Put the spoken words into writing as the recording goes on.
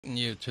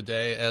You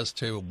today as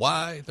to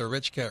why the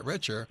rich get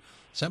richer,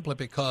 simply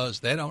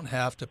because they don't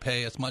have to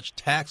pay as much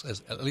tax,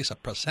 as at least a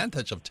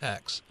percentage of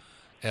tax,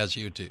 as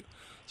you do.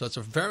 So it's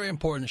a very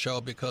important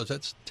show because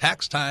it's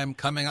tax time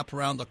coming up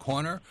around the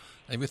corner.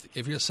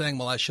 If you're saying,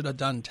 well, I should have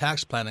done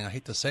tax planning, I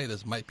hate to say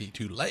this, might be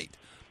too late,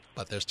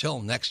 but there's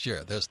still next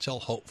year. There's still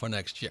hope for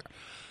next year.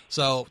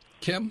 So,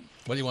 Kim,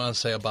 what do you want to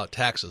say about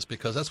taxes?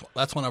 Because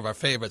that's one of our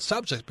favorite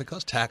subjects,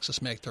 because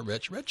taxes make the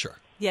rich richer.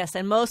 Yes,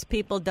 and most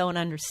people don't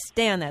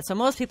understand that. So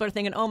most people are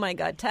thinking, oh, my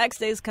God, tax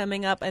day is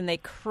coming up, and they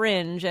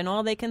cringe, and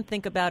all they can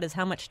think about is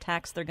how much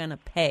tax they're going to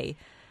pay.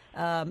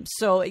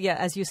 So, yeah,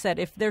 as you said,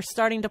 if they're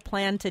starting to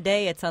plan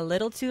today, it's a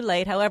little too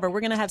late. However, we're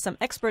going to have some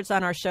experts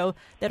on our show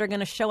that are going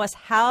to show us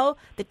how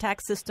the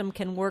tax system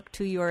can work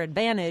to your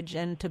advantage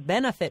and to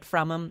benefit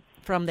from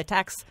the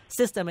tax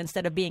system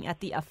instead of being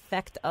at the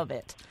effect of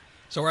it.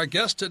 So our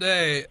guests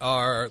today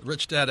are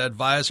Rich Dad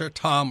advisor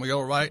Tom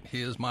Wheelwirght.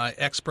 He is my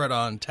expert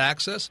on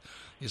taxes.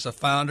 He's the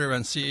founder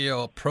and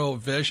CEO of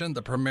ProVision,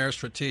 the premier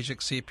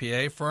strategic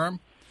CPA firm,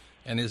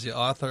 and he's the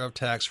author of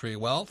Tax-Free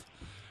Wealth.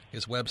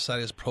 His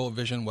website is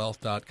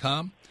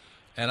provisionwealth.com.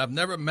 And I've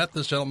never met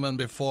this gentleman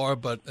before,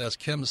 but as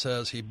Kim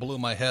says, he blew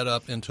my head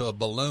up into a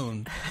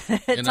balloon.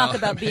 Talk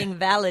about being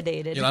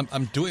validated.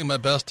 I'm doing my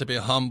best to be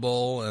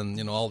humble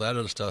and, all that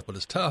other stuff, but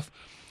it's tough.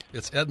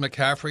 It's Ed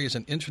McCaffery. He's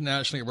an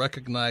internationally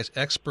recognized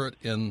expert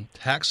in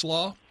tax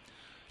law,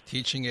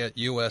 teaching at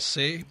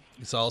USC.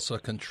 He's also a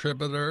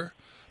contributor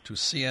to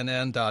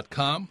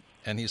CNN.com,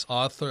 and he's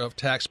author of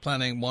Tax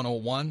Planning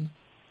 101,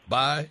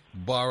 Buy,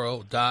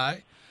 Borrow,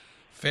 Die,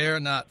 Fair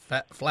Not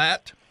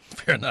Flat,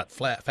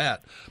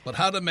 but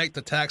how to make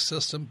the tax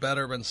system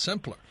better and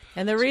simpler.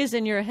 And the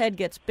reason your head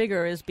gets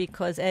bigger is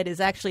because Ed is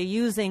actually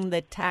using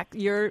the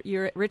your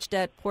Rich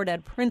Dad, Poor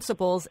Dad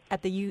principles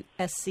at the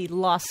USC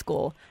Law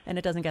School, and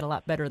it doesn't get a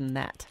lot better than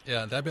that.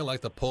 Yeah, that'd be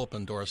like the Pope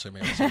endorsing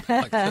me or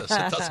something like this.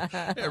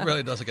 It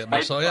really doesn't get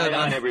much. Hi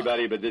on,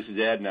 everybody, but this is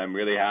Ed, and I'm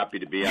really happy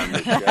to be on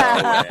this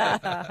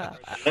show.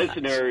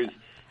 Listeners,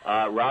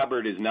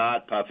 Robert is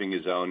not puffing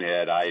his own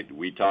head.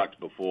 We talked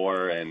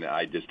before, and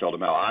I just told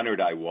him how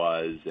honored I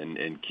was,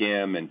 and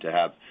Kim, and to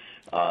have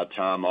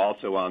Tom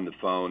also on the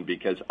phone,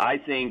 because I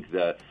think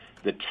the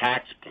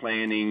tax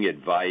planning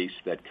advice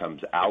that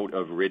comes out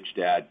of Rich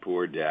Dad,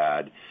 Poor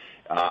Dad,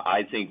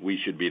 I think we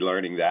should be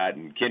learning that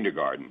in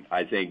kindergarten.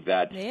 I think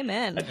that's very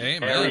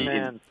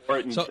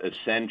important,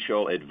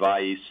 essential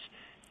advice.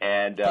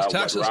 And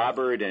what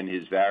Robert and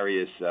his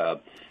various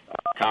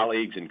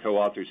colleagues and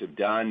co-authors have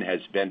done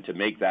has been to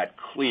make that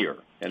clear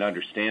and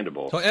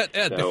understandable.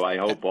 So I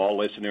hope all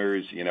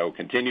listeners,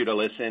 continue to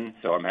listen.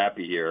 So I'm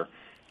happy here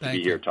to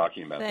be here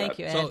talking about that. Thank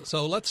you, Ed.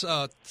 So let's.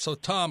 So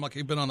Tom,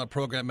 you've been on the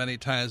program many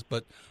times,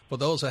 but for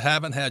those who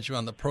haven't had you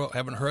on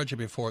haven't heard you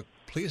before,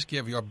 please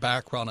give your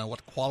background on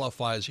what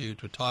qualifies you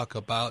to talk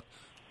about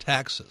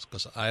taxes,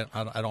 because I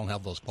don't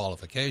have those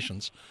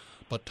qualifications.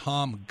 But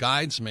Tom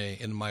guides me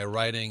in my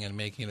writing and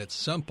making it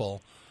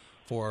simple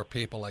for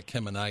people like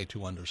Kim and I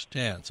to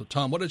understand. So,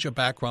 Tom, what is your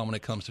background when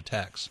it comes to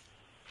tax?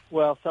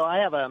 Well, so I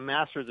have a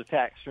master's of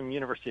tax from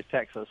University of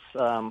Texas,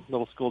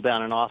 little school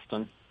down in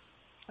Austin,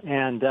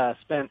 and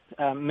spent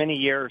many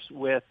years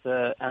with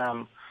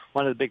one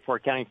of the big four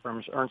accounting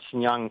firms, Ernst &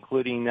 Young,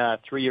 including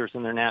 3 years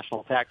in their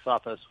national tax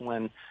office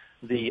when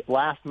the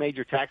last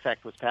major tax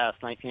act was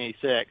passed,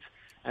 1986.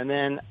 And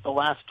then the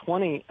last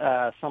 20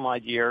 some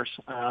odd years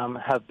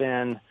have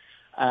been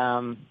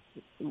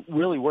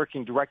really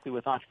working directly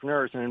with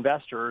entrepreneurs and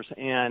investors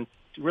and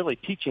really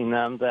teaching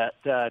them that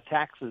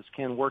taxes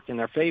can work in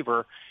their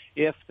favor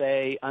if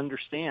they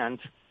understand,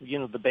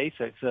 the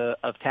basics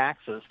of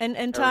taxes.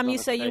 And Tom, you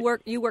say you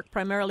work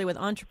primarily with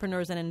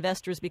entrepreneurs and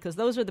investors because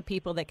those are the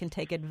people that can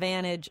take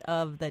advantage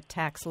of the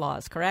tax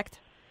laws, correct?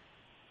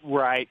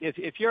 Right.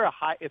 If you're a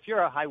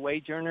high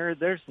wage earner,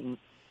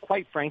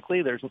 quite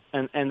frankly,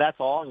 and that's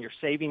all, and you're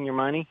saving your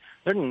money,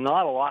 there's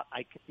not a lot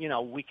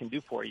we can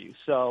do for you.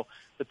 So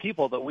the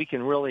people that we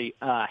can really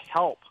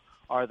help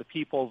are the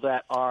people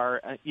that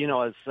are,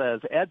 as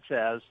Ed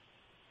says,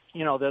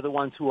 they're the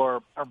ones who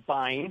are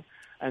buying,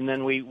 and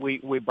then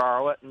we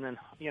borrow it, and then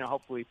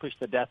hopefully push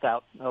the debt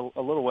out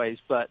a little ways.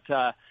 But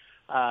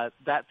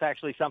that's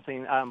actually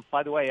something.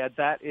 By the way, Ed,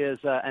 that is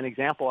an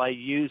example I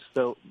use.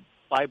 So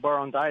buy,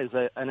 borrow, and die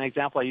is an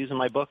example I use in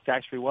my book,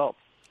 Tax-Free Wealth.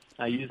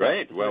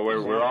 Great. Well,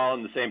 we're all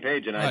on the same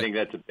page, and I think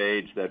that's a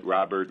page that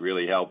Robert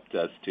really helped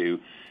us to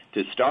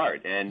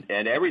start. And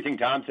everything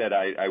Tom said,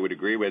 I would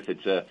agree with.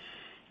 It's a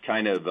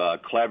kind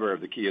of clever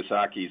of the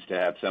Kiyosakis to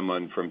have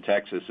someone from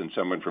Texas and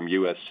someone from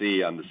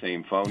USC on the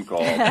same phone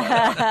call.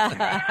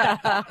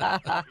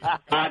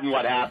 Forgotten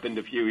what happened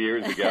a few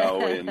years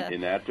ago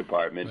in that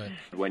department. Right.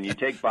 When you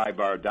take buy,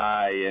 borrow,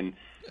 die, and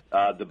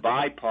the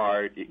buy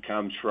part, it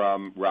comes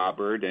from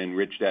Robert and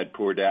Rich Dad,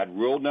 Poor Dad.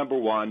 Rule number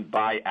one,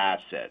 buy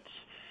assets.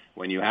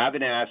 When you have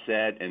an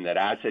asset and that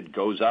asset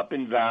goes up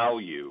in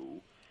value,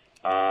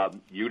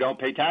 you don't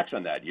pay tax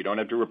on that. You don't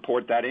have to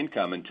report that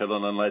income until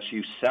and unless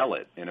you sell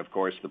it. And, of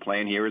course, the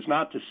plan here is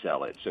not to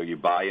sell it. So you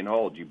buy and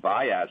hold. You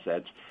buy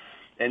assets.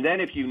 And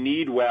then if you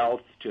need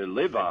wealth to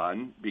live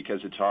on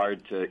because it's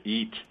hard to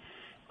eat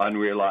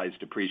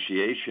unrealized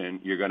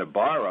appreciation, you're going to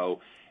borrow.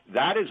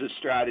 That is a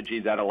strategy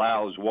that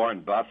allows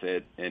Warren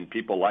Buffett and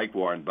people like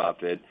Warren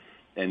Buffett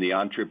and the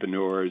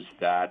entrepreneurs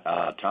that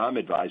Tom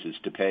advises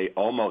to pay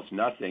almost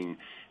nothing.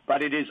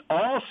 But it is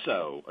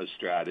also a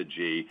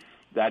strategy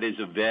that is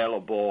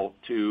available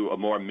to a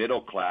more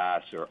middle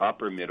class or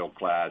upper middle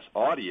class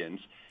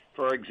audience.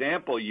 For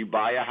example, you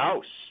buy a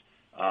house.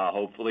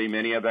 Hopefully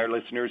many of our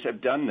listeners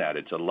have done that.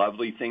 It's a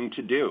lovely thing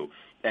to do.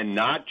 And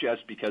not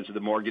just because of the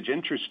mortgage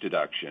interest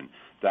deduction.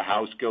 The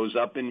house goes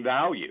up in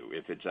value.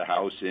 If it's a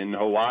house in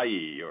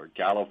Hawaii or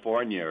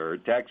California or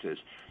Texas,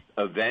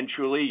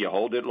 eventually you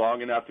hold it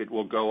long enough, it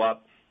will go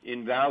up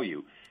in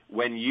value.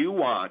 When you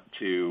want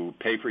to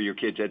pay for your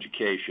kids'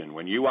 education,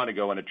 when you want to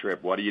go on a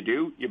trip, what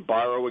do? You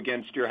borrow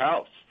against your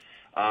house.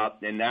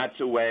 And that's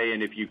a way,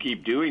 and if you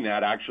keep doing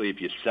that, actually,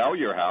 if you sell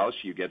your house,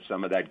 you get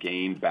some of that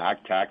gain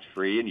back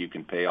tax-free, and you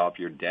can pay off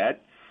your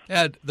debt.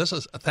 Ed,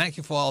 thank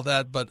you for all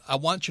that, but I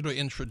want you to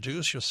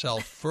introduce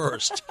yourself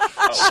first.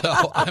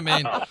 So, I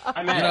mean,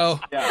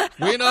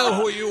 we know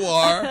who you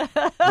are.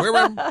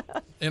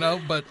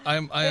 But I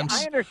am.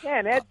 I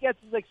understand. Ed gets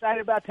as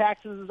excited about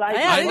taxes as I do.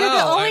 I know.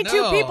 The only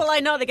two people I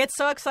know that get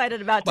so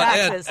excited about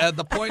taxes. Ed,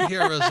 the point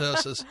here is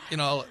this: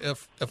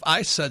 if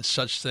I said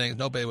such things,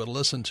 nobody would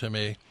listen to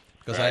me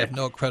because I have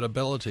no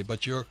credibility.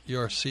 But your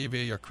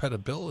CV, your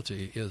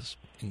credibility is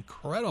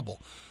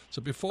incredible.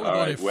 So before we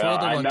go any further,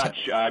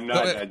 I'm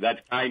not. That's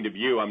kind of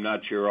you. I'm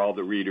not sure all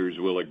the readers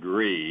will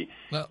agree.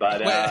 No,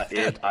 but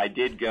I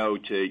did go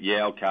to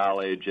Yale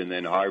College and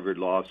then Harvard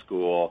Law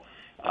School.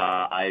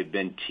 I've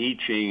been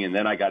teaching, and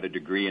then I got a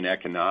degree in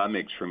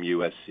economics from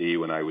USC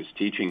when I was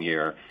teaching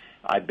here.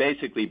 I've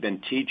basically been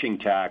teaching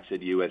tax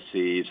at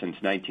USC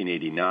since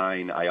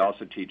 1989. I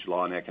also teach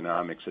law and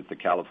economics at the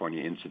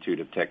California Institute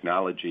of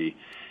Technology,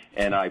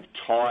 and I've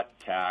taught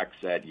tax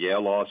at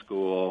Yale Law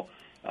School,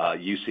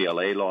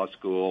 UCLA Law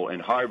School,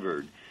 and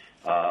Harvard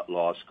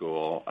Law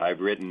School. I've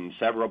written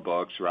several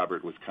books.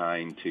 Robert was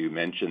kind to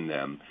mention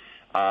them.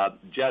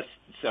 Just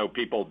so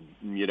people,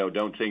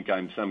 don't think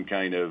I'm some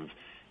kind of,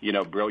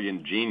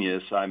 brilliant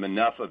genius. I'm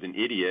enough of an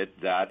idiot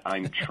that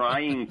I'm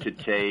trying to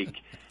take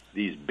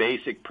these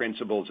basic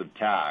principles of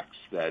tax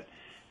that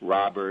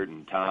Robert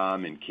and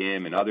Tom and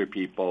Kim and other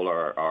people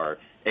are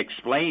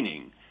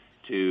explaining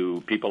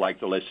to people like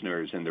the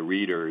listeners and the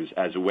readers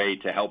as a way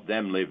to help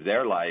them live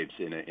their lives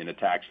in a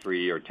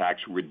tax-free or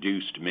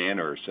tax-reduced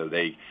manner so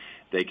they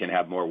can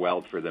have more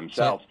wealth for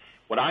themselves.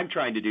 What I'm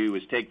trying to do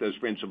is take those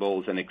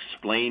principles and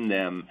explain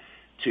them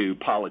to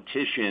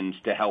politicians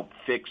to help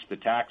fix the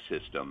tax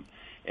system.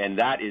 And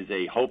that is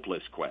a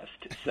hopeless quest.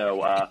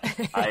 So I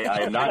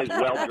am not as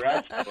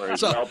well-dressed or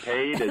as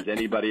well-paid as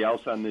anybody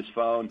else on this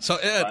phone. So,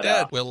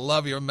 Ed, we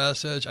love your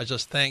message. I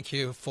just thank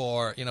you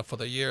for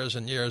the years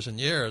and years and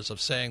years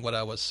of saying what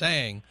I was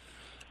saying.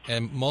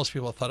 And most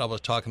people thought I was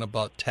talking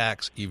about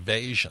tax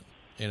evasion,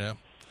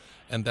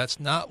 And that's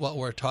not what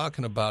we're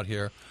talking about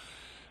here.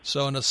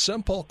 So in a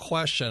simple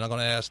question, I'm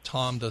going to ask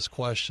Tom this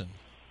question.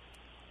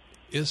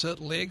 Is it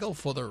legal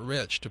for the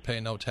rich to pay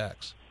no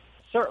tax?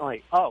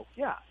 Certainly. Oh,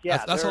 yeah.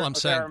 That's all I'm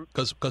saying.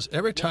 Because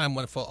every time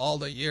for all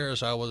the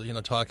years I was,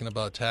 talking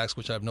about tax,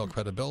 which I have no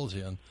credibility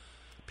in,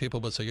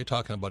 people would say, you're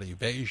talking about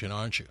evasion,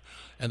 aren't you?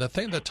 And the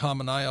thing that Tom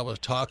and I always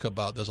talk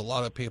about, there's a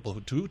lot of people who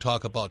do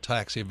talk about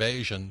tax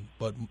evasion,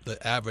 but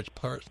the average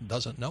person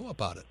doesn't know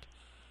about it.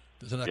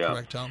 Isn't that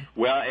correct, Tom?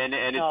 Well,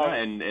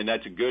 and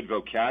that's a good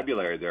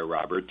vocabulary there,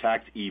 Robert.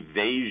 Tax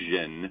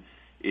evasion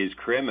is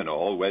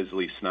criminal.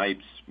 Wesley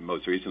Snipes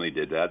most recently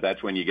did that.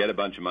 That's when you get a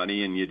bunch of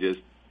money and you just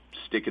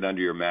stick it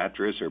under your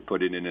mattress or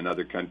put it in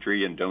another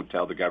country and don't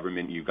tell the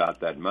government you got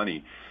that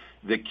money.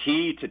 The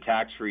key to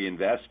tax-free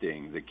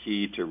investing, the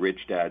key to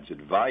Rich Dad's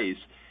advice,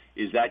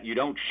 is that you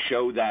don't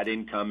show that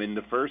income in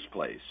the first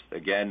place.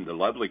 Again, the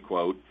lovely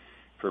quote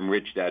from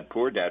Rich Dad,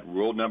 Poor Dad,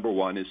 rule number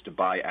one is to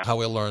buy out. How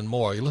we learn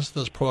more. You listen to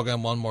this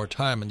program one more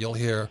time and you'll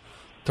hear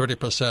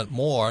 30%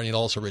 more, and you'll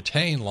also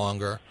retain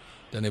longer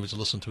than if you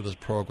listen to this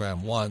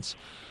program once.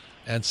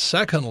 And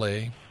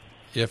secondly,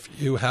 if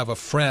you have a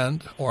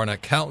friend or an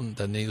accountant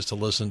that needs to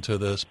listen to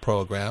this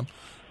program,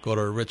 go to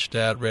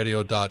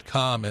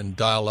richdadradio.com and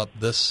dial up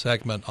this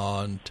segment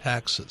on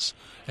taxes.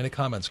 Any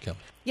comments, Kim?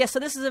 Yes, so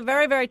this is a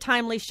very, very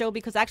timely show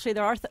because actually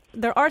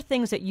there are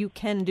things that you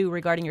can do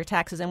regarding your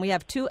taxes, and we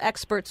have two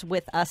experts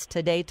with us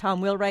today.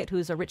 Tom Wheelwirght,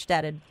 who's our Rich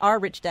Dad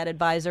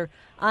advisor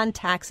on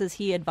taxes.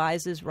 He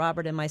advises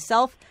Robert and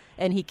myself,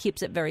 and he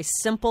keeps it very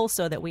simple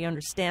so that we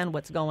understand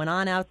what's going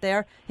on out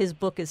there. His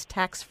book is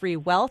Tax-Free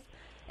Wealth.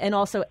 And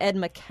also Ed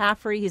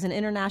McCaffery. He's an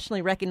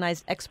internationally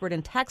recognized expert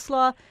in tax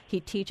law. He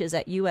teaches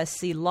at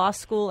USC Law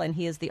School, and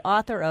he is the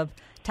author of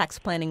Tax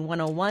Planning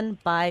 101,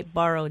 Buy,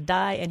 Borrow,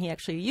 Die, and he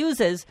actually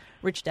uses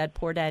Rich Dad,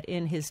 Poor Dad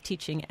in his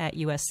teaching at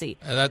USC.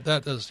 And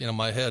that is,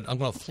 my head. I'm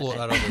going to float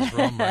out of this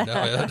room right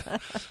now,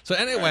 Ed. So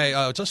anyway,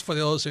 just for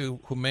those who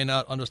may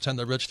not understand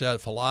the Rich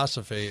Dad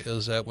philosophy,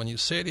 is that when you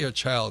say to your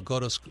child, go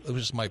to school,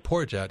 which is my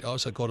poor dad, I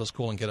always say go to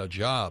school and get a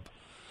job.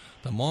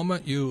 The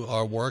moment you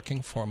are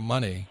working for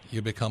money,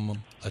 you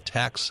become a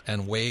tax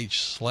and wage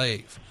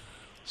slave.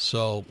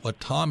 So what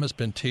Tom has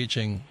been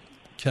teaching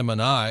Kim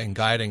and I and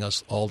guiding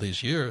us all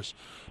these years,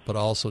 but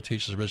also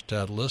teaches Rich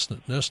Dad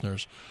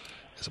listeners,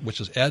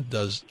 which is Ed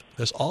does,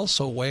 there's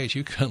also ways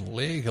you can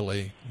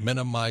legally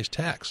minimize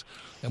tax.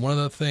 And one of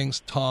the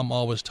things Tom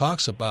always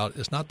talks about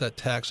is not that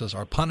taxes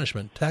are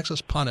punishment.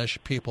 Taxes punish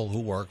people who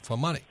work for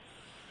money.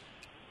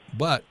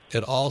 But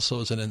it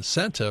also is an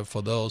incentive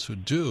for those who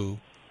do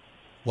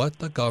what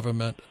the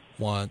government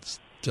wants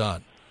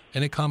done.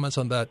 Any comments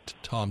on that,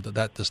 Tom,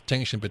 that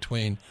distinction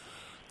between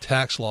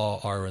tax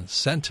law or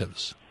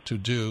incentives to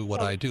do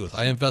what I do?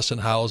 I invest in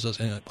houses,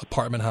 in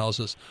apartment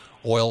houses,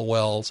 oil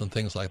wells, and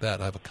things like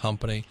that. I have a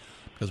company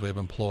because we have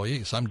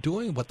employees. I'm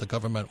doing what the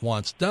government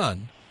wants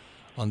done.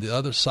 On the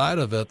other side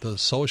of it, the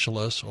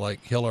socialists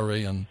like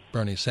Hillary and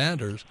Bernie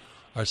Sanders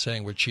are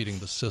saying we're cheating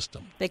the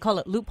system. They call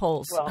it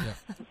loopholes.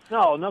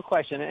 Well, no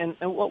question. And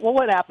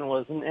what happened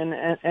was,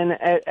 and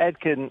Ed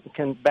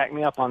can back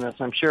me up on this,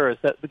 I'm sure, is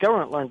that the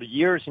government learned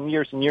years and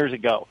years and years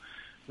ago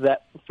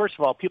that, first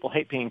of all, people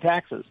hate paying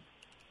taxes.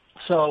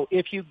 So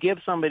if you give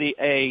somebody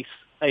a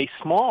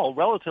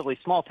relatively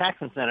small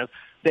tax incentive,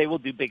 they will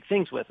do big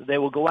things with it. They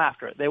will go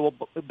after it. They will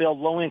build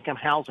low-income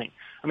housing.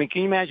 I mean,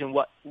 can you imagine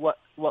what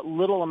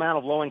little amount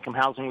of low-income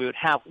housing we would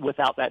have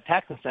without that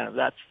tax incentive?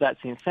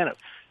 That's the incentive.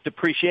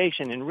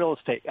 Depreciation in real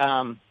estate,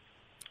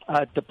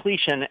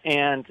 depletion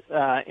and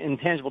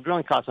intangible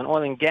drilling costs on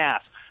oil and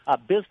gas,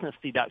 business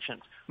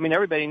deductions. I mean,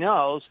 everybody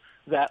knows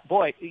that,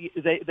 boy,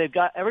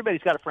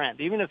 everybody's got a friend,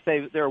 even if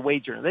they're a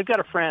wage earner. They've got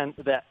a friend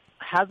that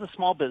has a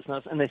small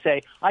business, and they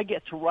say, I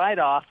get to write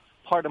off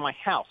part of my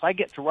house. I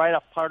get to write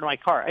off part of my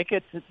car. I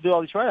get to do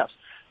all these write-offs.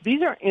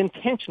 These are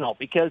intentional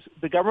because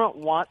the government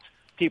wants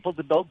people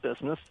to build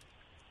business,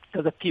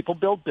 because if people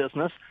build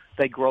business,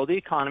 they grow the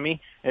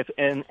economy,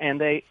 and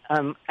they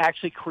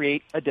actually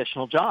create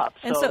additional jobs.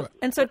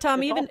 And so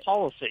Tom,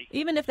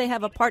 even if they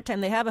have a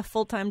part-time, they have a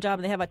full-time job,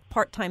 and they have a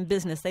part-time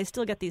business, they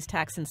still get these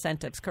tax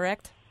incentives,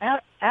 correct?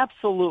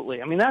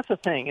 Absolutely. I mean, that's the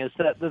thing, is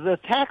that the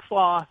tax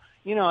law,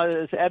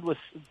 as Ed was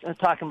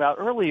talking about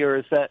earlier,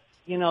 is that,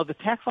 the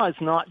tax law is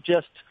not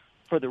just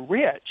for the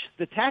rich.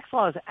 The tax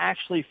law is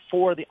actually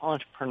for the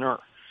entrepreneur.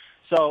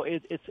 So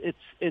it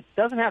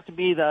doesn't have to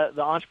be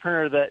the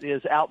entrepreneur that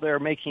is out there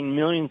making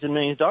millions and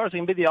millions of dollars. It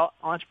can be the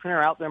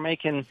entrepreneur out there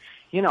making,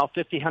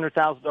 $50,000,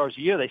 $100,000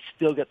 a year. They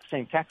still get the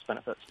same tax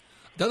benefits.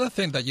 The other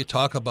thing that you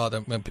talk about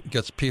that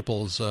gets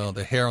people's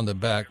the hair on the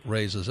back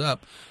raises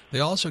up,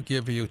 they also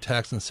give you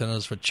tax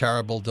incentives for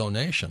charitable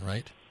donation,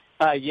 right?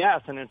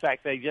 Yes, and in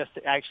fact, they just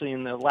actually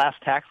in the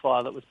last tax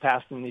law that was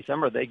passed in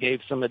December, they gave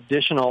some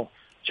additional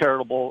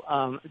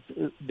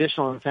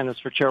incentives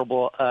for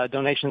charitable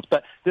donations.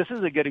 But this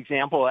is a good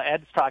example.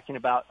 Ed's talking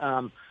about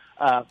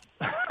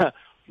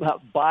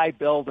buy,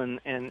 build,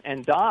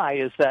 and die.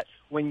 Is that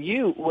when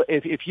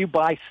if you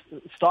buy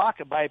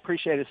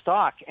appreciated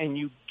stock and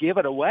you give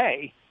it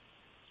away,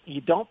 you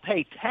don't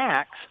pay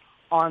tax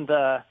on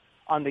the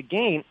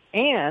gain,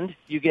 and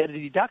you get a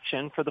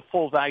deduction for the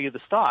full value of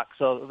the stock.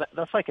 So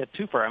that's like a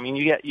twofer. I mean,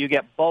 you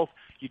get both.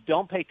 You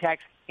don't pay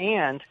tax,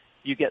 and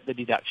you get the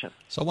deduction.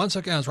 So once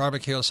again, it's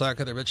Robert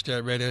Kiyosaki, the Rich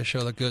Dad Radio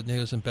Show, the good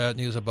news and bad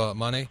news about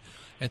money.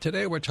 And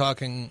today we're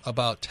talking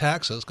about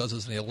taxes because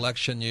it's the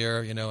election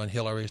year, and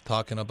Hillary's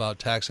talking about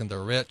taxing the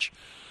rich.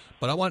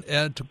 But I want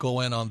Ed to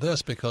go in on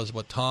this because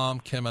what Tom,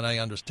 Kim, and I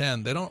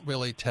understand, they don't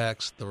really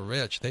tax the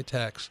rich. They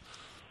tax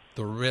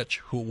the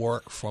rich who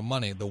work for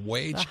money, the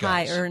wage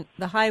guys.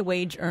 The high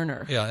wage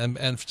earner. Yeah,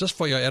 and just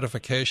for your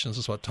edification, this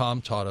is what Tom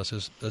taught us,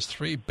 is there's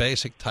three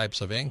basic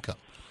types of income.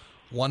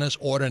 One is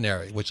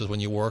ordinary, which is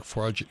when you work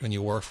for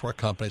a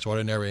company, it's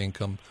ordinary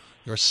income.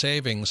 Your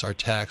savings are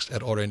taxed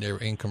at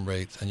ordinary income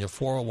rates, and your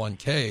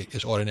 401k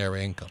is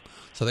ordinary income.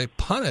 So they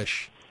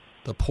punish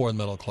the poor and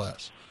middle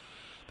class.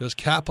 There's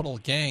capital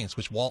gains,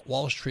 which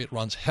Wall Street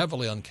runs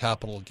heavily on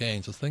capital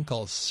gains. It's a thing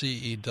called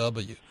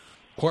CEW.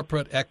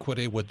 Corporate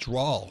equity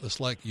withdrawal. It's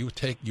like you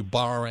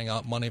borrowing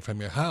out money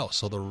from your house.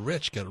 So the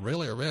rich get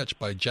really rich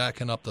by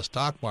jacking up the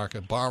stock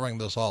market, borrowing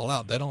this all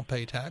out. They don't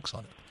pay tax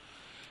on it.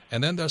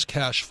 And then there's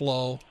cash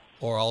flow,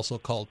 or also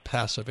called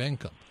passive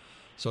income.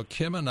 So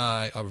Kim and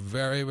I are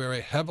very,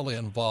 very heavily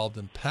involved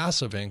in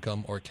passive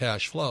income or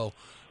cash flow,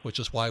 which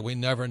is why we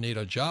never need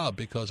a job,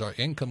 because our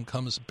income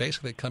comes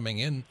basically coming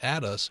in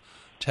at us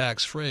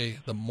tax-free.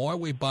 The more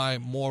we buy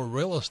more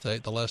real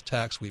estate, the less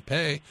tax we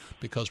pay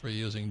because we're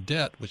using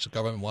debt, which the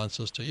government wants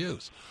us to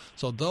use.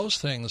 So those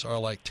things are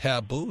like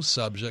taboo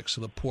subjects to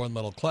the poor and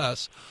middle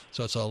class,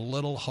 so it's a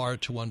little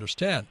hard to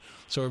understand.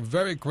 So we're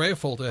very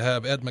grateful to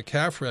have Ed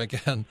McCaffery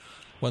again,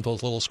 went to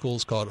those little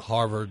schools called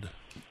Harvard,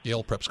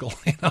 Yale Prep School,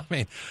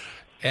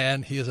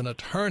 and he is an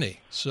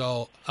attorney.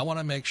 So I want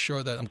to make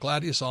sure that I'm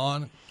glad he's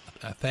on.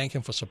 I thank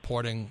him for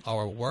supporting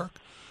our work.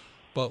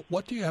 But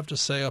what do you have to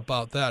say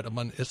about that? I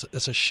mean,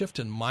 it's a shift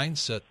in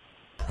mindset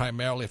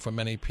primarily for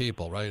many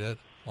people, right, Ed,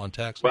 on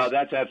taxes? Well,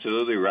 that's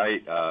absolutely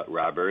right,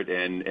 Robert,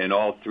 and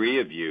all three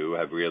of you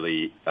have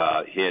really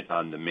hit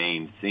on the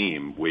main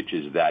theme, which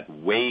is that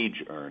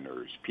wage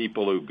earners,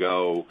 people who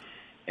go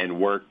and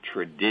work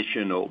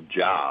traditional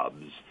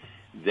jobs,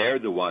 they're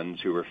the ones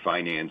who are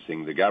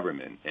financing the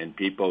government, and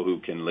people who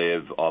can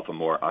live off a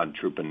more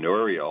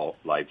entrepreneurial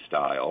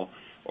lifestyle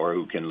or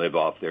who can live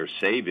off their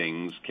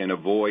savings can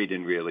avoid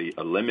and really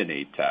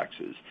eliminate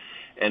taxes.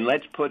 And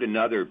let's put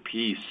another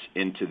piece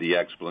into the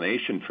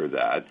explanation for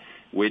that,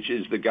 which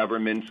is the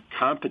government's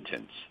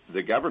competence.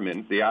 The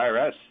government, the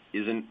IRS,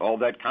 isn't all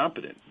that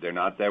competent. They're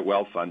not that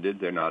well-funded.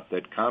 They're not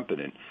that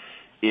competent.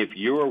 If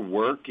you're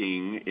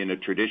working in a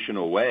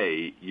traditional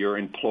way, your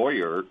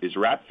employer is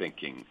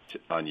rat-thinking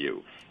on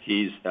you.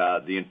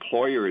 The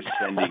employer is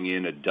sending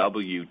in a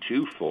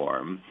W-2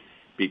 form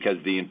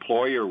because the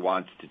employer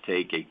wants to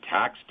take a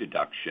tax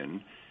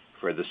deduction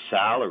for the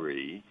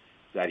salary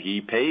that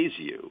he pays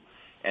you.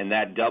 And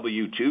that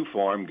W-2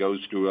 form goes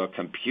through a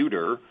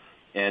computer,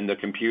 and the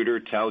computer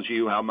tells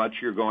you how much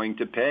you're going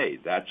to pay.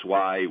 That's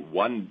why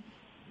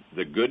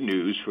the good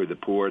news for the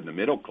poor and the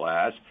middle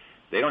class,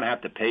 they don't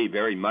have to pay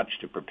very much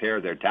to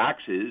prepare their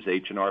taxes.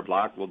 H&R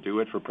Block will do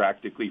it for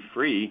practically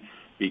free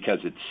because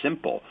it's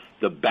simple.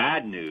 The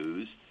bad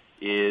news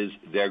is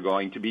they're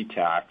going to be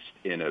taxed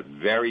in a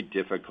very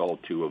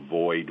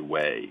difficult-to-avoid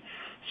way.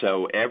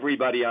 So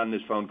everybody on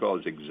this phone call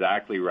is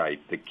exactly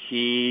right. The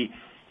key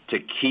to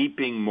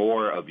keeping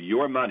more of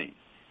your money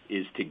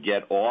is to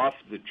get off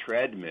the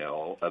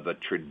treadmill of a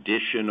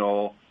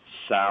traditional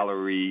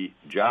salary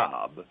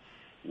job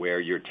where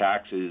your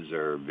taxes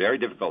are very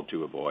difficult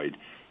to avoid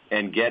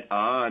and get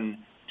on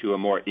to a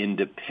more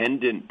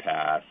independent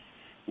path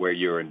where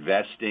you're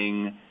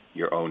investing,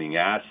 you're owning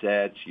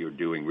assets, you're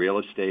doing real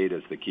estate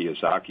as the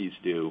Kiyosakis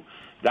do.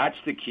 That's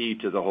the key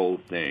to the whole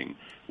thing.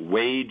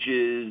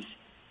 Wages,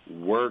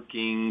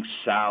 working,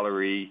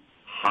 salary,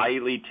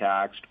 highly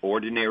taxed,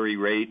 ordinary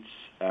rates,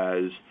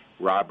 as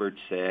Robert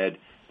said,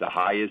 the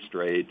highest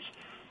rates.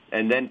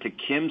 And then to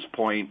Kim's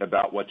point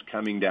about what's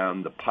coming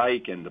down the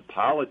pike and the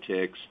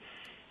politics,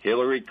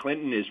 Hillary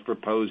Clinton is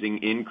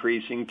proposing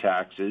increasing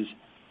taxes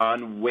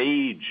on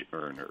wage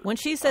earners. When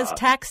she says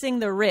taxing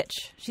the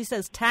rich, she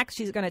says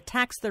she's going to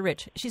tax the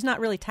rich. She's not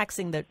really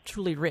taxing the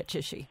truly rich,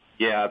 is she?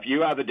 Yeah, if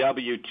you have a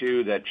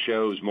W-2 that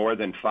shows more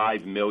than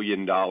 $5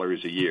 million a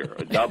year,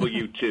 a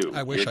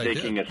W-2, you're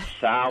taking a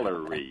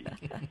salary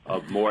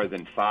of more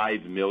than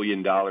 $5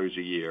 million a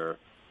year,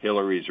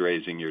 Hillary's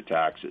raising your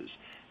taxes.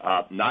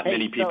 Not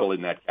many people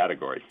in that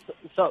category.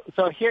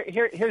 So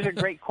here's a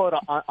great quote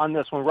on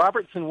this one.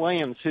 Robertson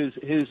Williams,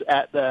 who's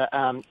at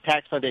the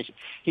Tax Foundation,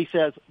 he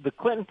says, the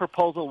Clinton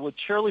proposal would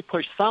surely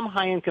push some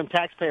high-income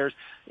taxpayers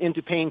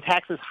into paying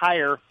taxes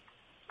higher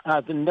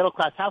than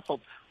middle-class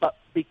households. But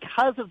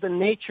because of the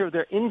nature of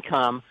their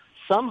income,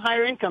 some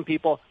higher-income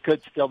people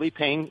could still be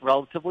paying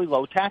relatively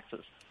low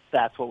taxes.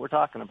 That's what we're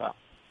talking about.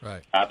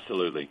 Right.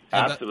 Absolutely.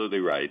 Absolutely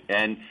right.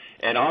 And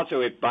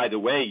also, if, by the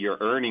way, you're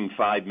earning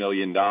 $5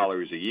 million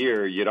a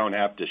year, you don't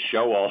have to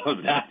show all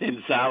of that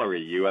in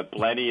salary. You have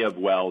plenty of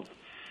wealth.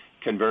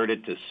 Convert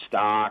it to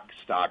stock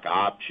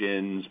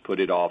options, put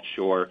it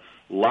offshore.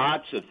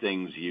 Lots of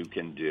things you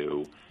can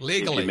do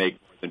legally. If you make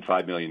more than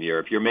 $5 million a year.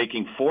 If you're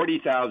making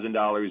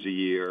 $40,000 a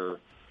year,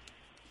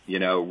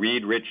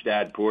 read Rich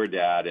Dad, Poor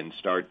Dad and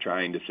start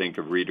trying to think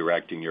of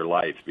redirecting your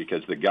life,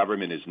 because the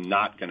government is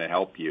not going to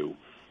help you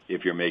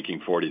if you're making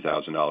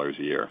 $40,000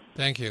 a year.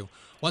 Thank you.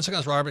 Once again,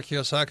 it's Robert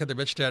Kiyosaki, the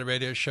Rich Dad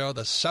Radio Show.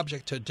 The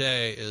subject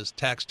today is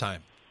tax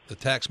time. The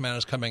tax man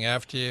is coming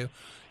after you.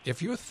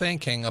 If you're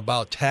thinking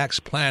about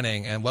tax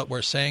planning, and what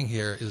we're saying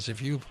here is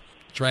if you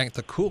drank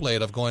the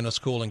Kool-Aid of going to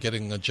school and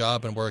getting a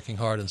job and working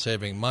hard and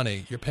saving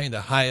money, you're paying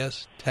the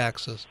highest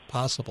taxes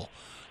possible.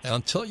 And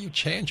until you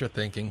change your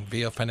thinking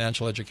via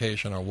financial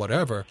education or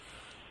whatever,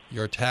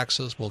 your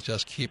taxes will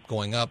just keep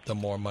going up the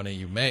more money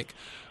you make.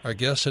 Our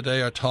guests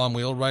today are Tom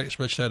Wheelwright,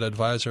 Rich Dad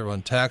Advisor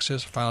on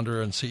Taxes,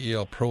 founder and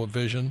CEO of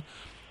ProVision,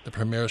 the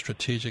premier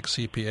strategic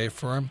CPA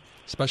firm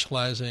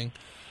specializing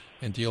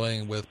in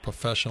dealing with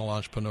professional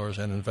entrepreneurs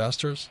and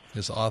investors.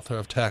 He's the author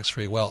of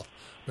Tax-Free Wealth,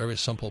 very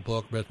simple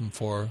book written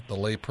for the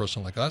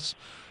layperson like us.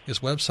 His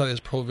website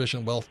is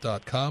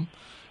provisionwealth.com.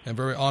 And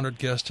very honored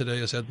guest today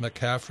is Ed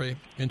McCaffery,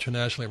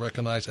 internationally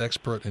recognized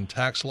expert in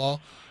tax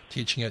law,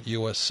 teaching at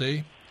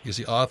USC. He's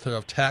the author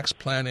of Tax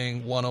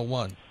Planning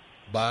 101,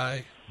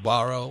 Buy,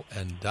 Borrow,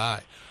 and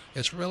Die.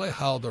 It's really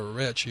how the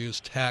rich use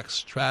tax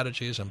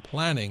strategies and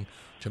planning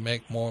to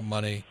make more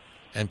money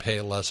and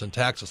pay less in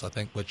taxes, I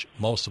think, which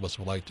most of us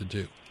would like to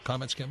do.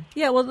 Comments, Kim?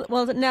 Yeah,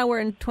 well, now we're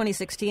in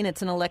 2016.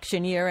 It's an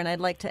election year, and I'd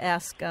like to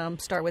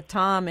start with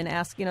Tom and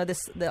ask,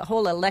 the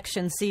whole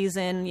election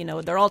season,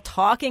 they're all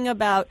talking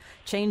about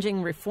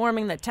changing,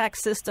 reforming the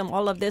tax system,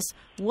 all of this.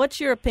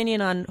 What's your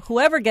opinion on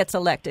whoever gets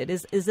elected?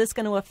 Is this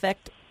going to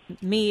affect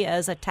me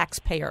as a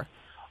taxpayer?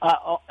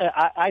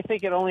 I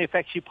think it only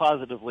affects you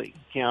positively,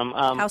 Kim.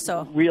 How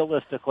so?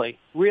 Realistically.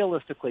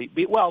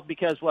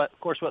 Because what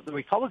the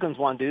Republicans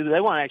want to do,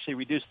 they want to actually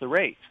reduce the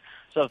rates.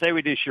 So if they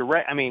reduce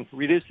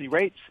reduce the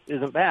rates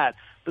isn't bad.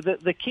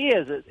 But the key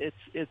is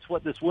it's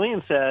what this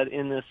William said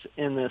in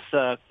this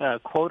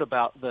quote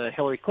about the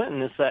Hillary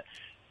Clinton is that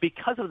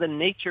because of the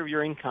nature of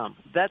your income,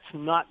 that's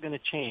not going to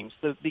change.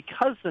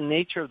 Because the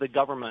nature of the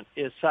government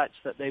is such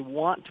that they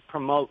want to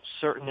promote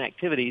certain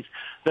activities,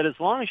 that as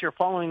long as you're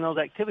following those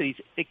activities,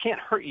 it can't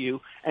hurt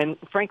you. And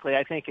frankly,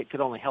 I think it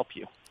could only help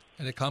you.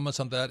 Any comments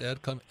on that, Ed?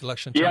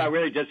 Election time? Yeah,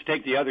 really just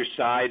take the other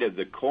side of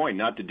the coin,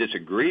 not to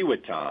disagree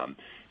with Tom,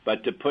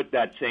 but to put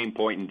that same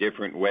point in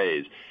different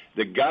ways.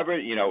 The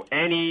government,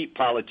 any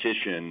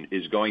politician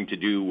is going to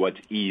do what's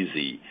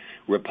easy.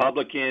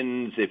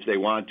 Republicans, if they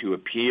want to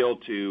appeal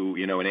to,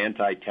 an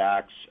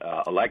anti-tax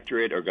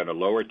electorate, are going to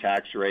lower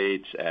tax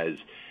rates,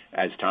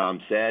 as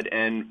Tom said.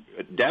 And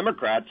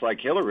Democrats, like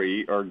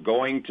Hillary, are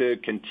going to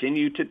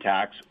continue to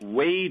tax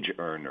wage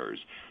earners.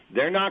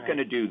 They're not going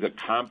to do the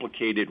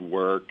complicated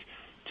work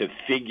to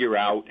figure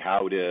out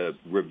how to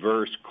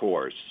reverse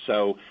course.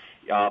 So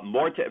let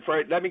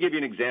me give you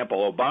an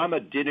example.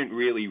 Obama didn't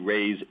really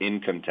raise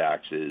income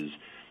taxes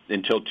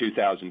until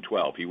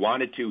 2012. He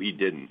wanted to, he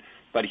didn't.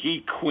 But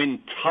he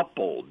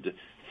quintupled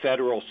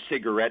federal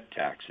cigarette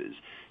taxes,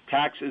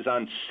 taxes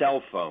on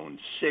cell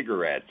phones,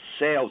 cigarettes,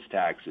 sales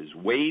taxes,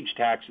 wage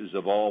taxes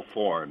of all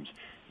forms.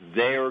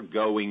 They're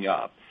going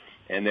up.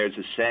 And there's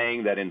a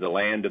saying that in the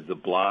land of the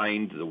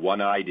blind, the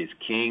one-eyed is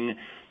king.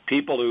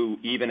 People who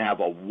even have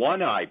a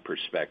one-eye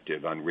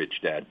perspective on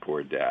Rich Dad,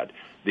 Poor Dad,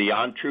 the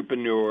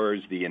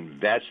entrepreneurs, the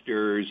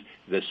investors,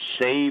 the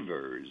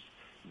savers,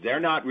 they're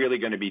not really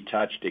going to be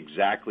touched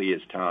exactly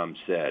as Tom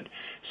said.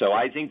 So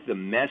I think the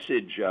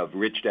message of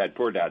Rich Dad,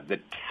 Poor Dad, the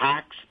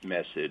tax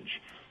message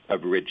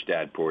of Rich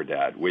Dad, Poor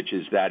Dad, which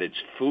is that it's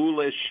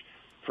foolish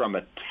from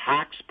a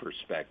tax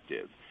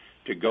perspective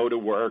to go to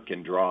work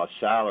and draw a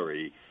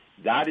salary,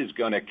 that is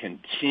going to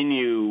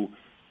continue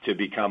to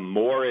become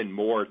more and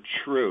more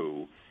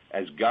true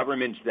as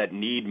governments that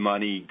need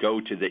money go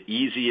to the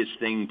easiest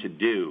thing to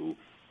do,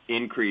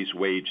 increase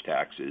wage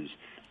taxes.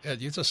 Ed,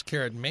 you just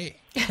scared me.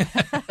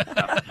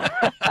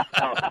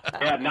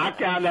 Yeah, knock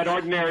down that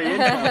ordinary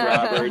income,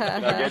 Robert.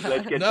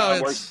 Let's get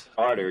Tom working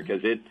harder,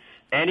 because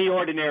any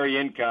ordinary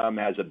income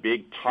has a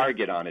big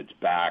target on its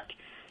back,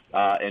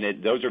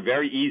 and those are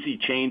very easy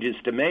changes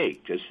to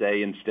make. To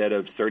say instead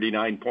of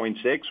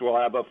 39.6, we'll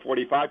have a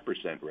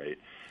 45% rate.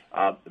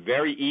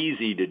 Very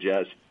easy to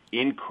just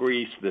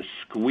increase the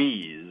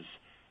squeeze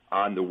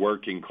on the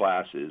working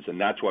classes, and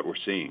that's what we're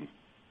seeing.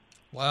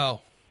 Wow.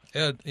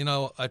 Ed,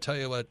 I tell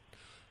you what,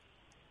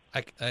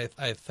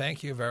 I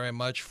thank you very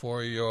much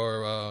for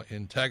your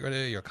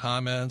integrity, your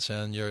comments,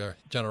 and your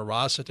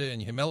generosity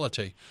and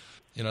humility.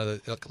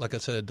 Like I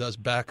said, it does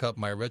back up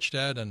my rich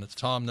dad, and as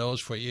Tom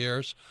knows for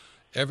years,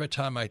 every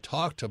time I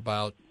talked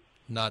about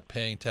not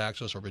paying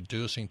taxes or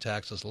reducing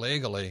taxes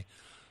legally,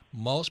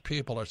 most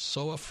people are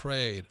so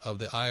afraid of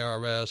the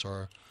IRS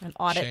or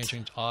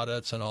changing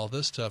audits and all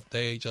this stuff,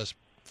 they just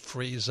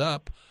freeze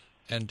up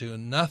and do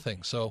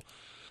nothing. So,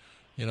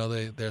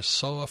 they're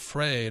so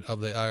afraid of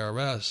the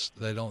IRS,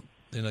 they don't,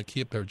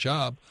 keep their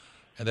job,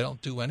 and they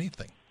don't do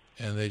anything,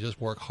 and they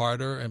just work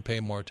harder and pay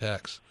more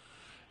tax.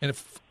 And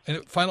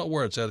final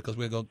words, Ed, because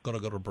we're going to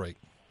go to break.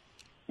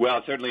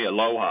 Well, certainly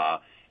aloha.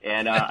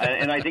 And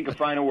I think a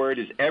final word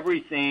is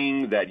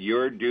everything that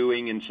you're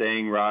doing and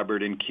saying,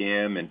 Robert and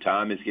Kim, and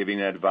Tom is giving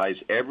that advice,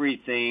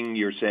 everything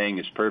you're saying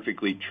is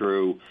perfectly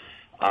true.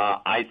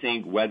 I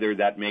think whether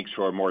that makes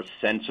for a more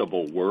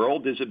sensible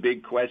world is a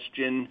big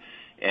question,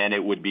 and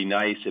it would be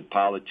nice if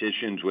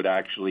politicians would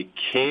actually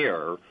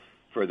care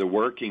for the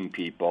working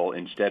people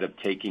instead of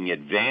taking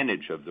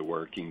advantage of the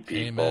working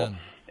people. Amen.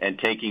 And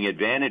taking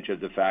advantage of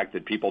the fact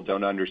that people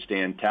don't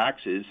understand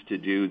taxes to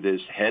do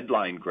this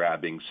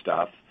headline-grabbing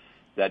stuff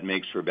that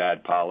makes for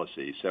bad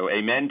policy. So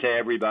amen to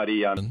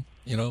everybody.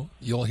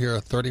 You'll hear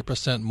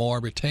 30% more,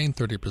 retain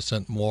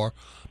 30% more,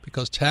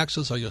 because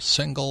taxes are your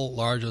single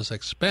largest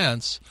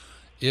expense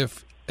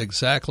if,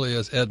 exactly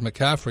as Ed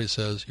McCaffery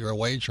says, you're a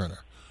wage earner.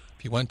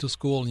 If you went to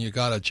school and you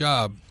got a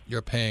job,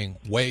 you're paying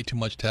way too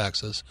much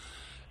taxes,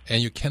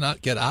 and you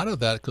cannot get out of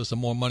that because the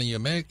more money you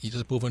make, you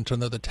just move into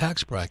another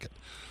tax bracket.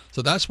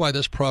 So that's why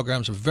this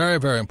program is a very,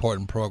 very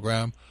important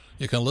program.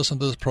 You can listen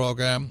to this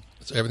program.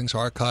 Everything's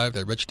archived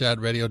at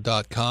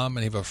richdadradio.com,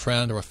 and you have a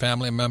friend or a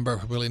family member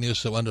who really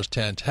needs to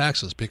understand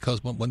taxes,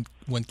 because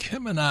when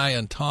Kim and I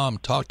and Tom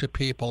talk to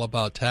people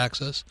about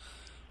taxes,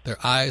 their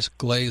eyes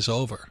glaze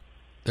over.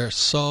 They're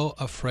so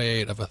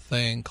afraid of a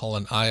thing called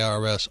an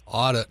IRS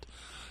audit,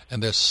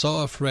 and they're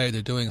so afraid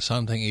of doing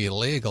something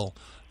illegal,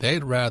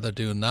 they'd rather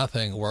do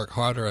nothing, work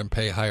harder, and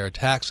pay higher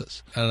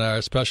taxes. And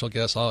our special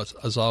guest,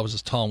 as always,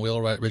 is Tom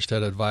Wheelwright, Rich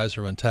Dad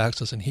Advisor in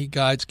Taxes, and he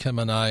guides Kim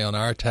and I on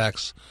our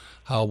tax,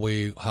 how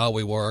we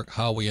work,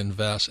 how we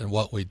invest, and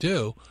what we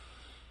do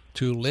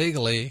to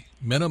legally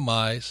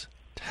minimize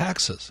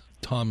taxes.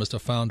 Tom is the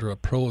founder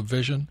of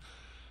ProVision,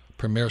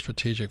 premier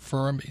strategic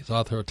firm. He's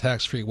author of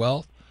Tax-Free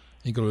Wealth.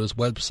 You can go to his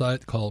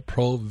website called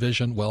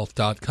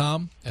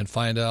provisionwealth.com and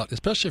find out,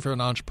 especially if you're an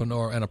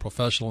entrepreneur and a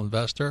professional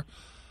investor,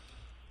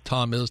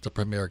 Tom is the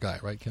premier guy,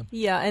 right, Kim?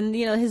 Yeah, and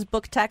his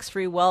book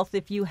Tax-Free Wealth,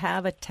 if you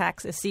have a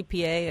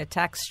CPA, a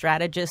tax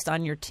strategist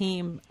on your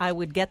team, I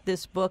would get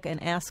this book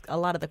and ask a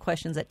lot of the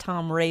questions that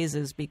Tom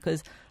raises,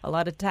 because a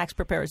lot of tax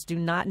preparers do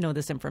not know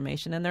this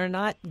information and they're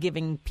not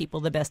giving people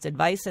the best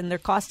advice, and they're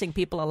costing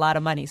people a lot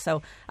of money.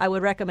 So I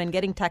would recommend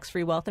getting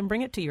Tax-Free Wealth and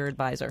bring it to your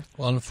advisor.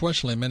 Well,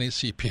 unfortunately, many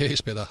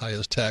CPAs pay the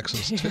highest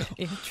taxes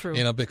too.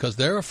 True. Because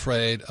they're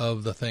afraid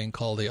of the thing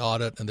called the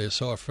audit, and they're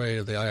so afraid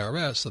of the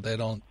IRS that they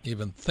don't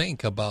even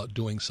think about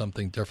doing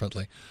something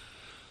differently.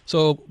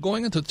 So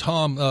going into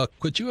Tom,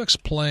 could you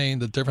explain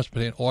the difference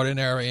between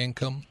ordinary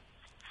income,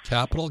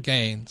 capital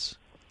gains,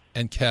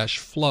 and cash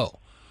flow?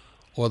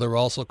 Or they're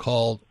also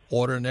called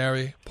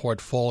ordinary,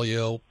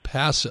 portfolio,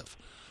 passive.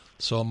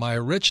 So my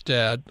rich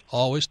dad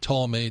always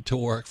told me to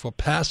work for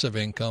passive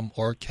income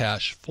or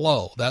cash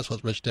flow. That's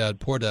what Rich Dad,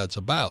 Poor Dad's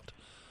about.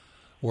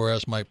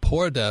 Whereas my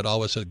poor dad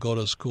always said, go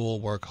to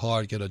school, work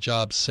hard, get a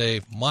job,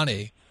 save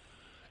money,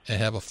 and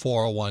have a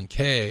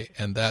 401k,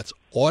 and that's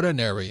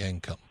ordinary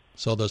income.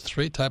 So there's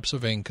three types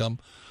of income.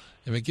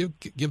 And we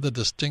give the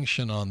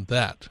distinction on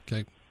that.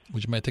 Okay,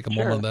 would you mind take a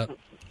moment on that?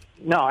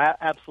 No,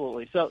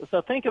 absolutely.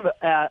 So think of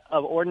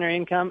ordinary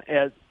income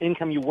as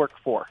income you work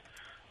for.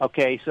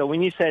 Okay, so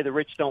when you say the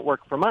rich don't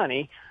work for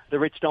money, the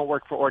rich don't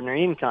work for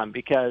ordinary income,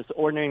 because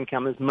ordinary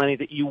income is money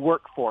that you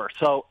work for.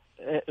 So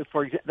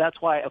that's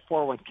why a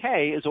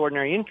 401k is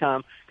ordinary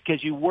income,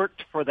 because you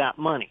worked for that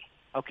money.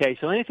 Okay,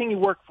 so anything you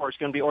work for is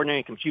going to be ordinary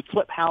income. So you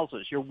flip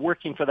houses, you're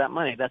working for that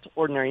money. That's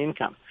ordinary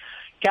income.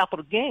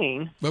 Capital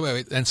gain.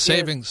 Wait. And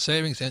savings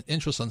and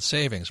interest on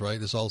savings, right,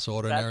 is also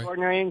ordinary? That's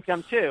ordinary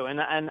income too. And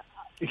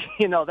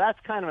that's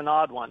kind of an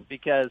odd one,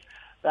 because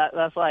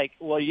that's like,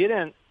 well, you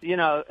didn't,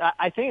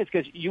 I think it's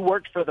because you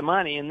worked for the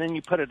money and then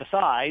you put it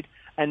aside,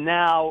 and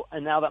now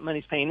that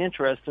money's paying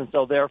interest, and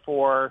so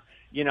therefore,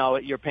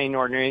 you're paying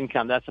ordinary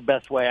income. That's the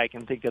best way I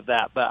can think of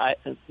that. But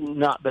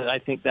not that I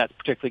think that's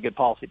particularly good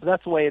policy, but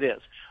that's the way it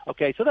is.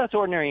 Okay, so that's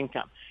ordinary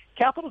income.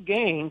 Capital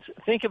gains,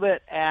 think of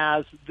it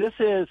as this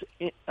is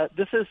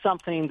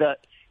something that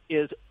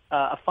is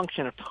a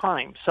function of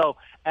time. So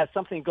as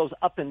something goes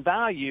up in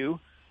value,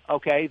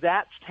 okay,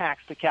 that's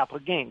taxed to capital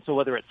gains. So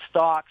whether it's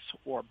stocks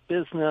or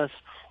business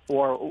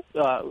or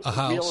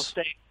real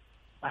estate,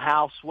 a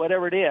house,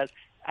 whatever it is,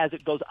 as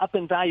it goes up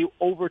in value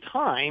over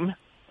time,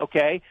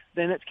 okay,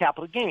 then it's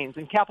capital gains.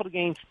 And capital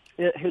gains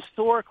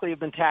historically have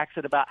been taxed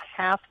at about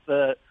half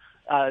the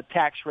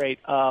tax rate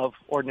of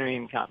ordinary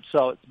income.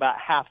 So it's about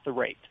half the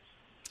rate.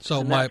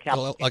 So my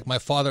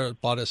father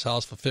bought his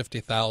house for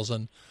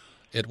 $50,000.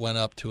 It went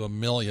up to $1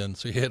 million.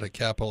 So he had a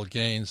capital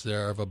gains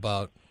there of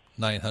about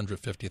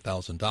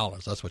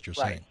 $950,000. That's what you're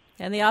saying.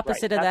 And the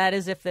opposite of that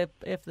is if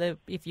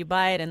you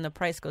buy it and the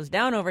price goes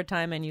down over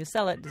time and you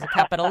sell it, there's a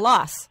capital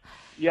loss.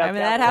 Yeah, I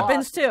mean, that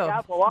happens too.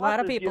 A lot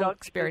of people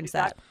experience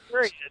that.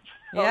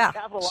 Yeah,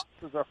 capital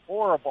losses are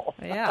horrible.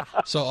 Yeah.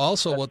 So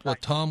also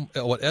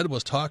what Ed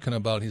was talking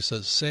about, he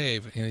says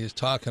save, and he's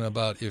talking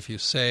about if you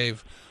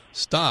save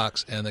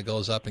stocks and it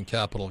goes up in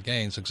capital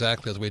gains,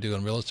 exactly as we do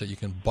in real estate, you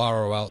can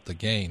borrow out the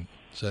gain.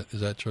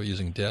 Is that true,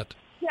 using debt?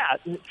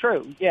 Yeah,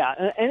 true.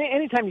 Yeah,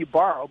 anytime you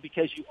borrow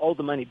because you owe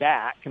the money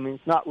back, I mean,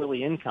 it's not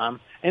really income.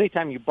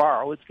 Anytime you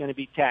borrow, it's going to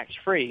be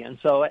tax-free, and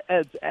so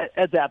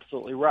Ed's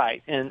absolutely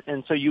right.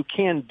 And so you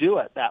can do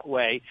it that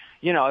way.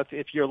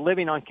 If you're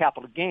living on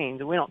capital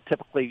gains, and we don't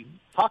typically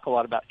talk a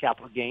lot about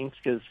capital gains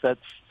because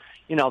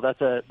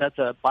that's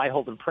a buy,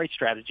 hold, and pray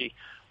strategy.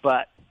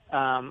 But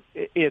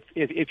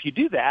if you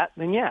do that,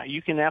 then yeah,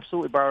 you can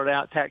absolutely borrow it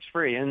out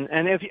tax-free,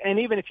 and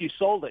even if you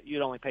sold it,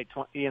 you'd only pay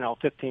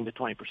 15 to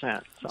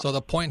 20%. So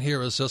the point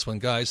here is this: when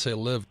guys say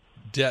live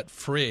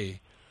debt-free,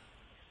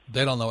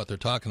 they don't know what they're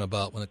talking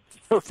about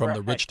from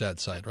the rich dad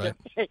side, right?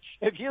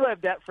 If you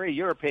live debt-free,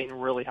 you're paying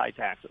really high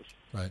taxes.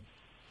 Right.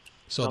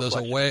 So there's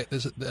a way,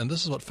 and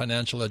this is what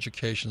financial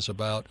education is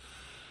about.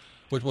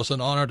 Which was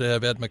an honor to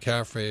have Ed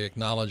McCaffery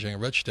acknowledging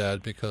Rich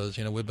Dad, because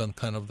we've been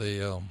kind of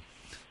the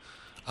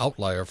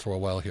outlier for a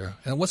while here.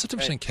 And what's the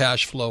difference between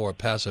cash flow or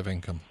passive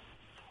income?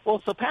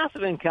 Well, so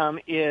passive income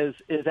is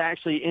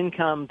actually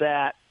income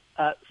that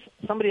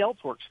somebody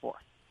else works for.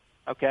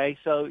 Okay,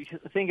 so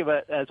think of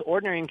it as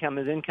ordinary income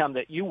is income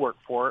that you work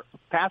for.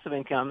 Passive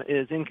income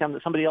is income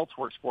that somebody else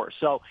works for.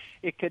 So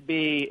it could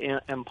be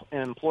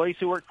employees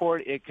who work for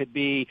it. It could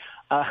be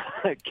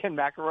Ken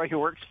McCaffery who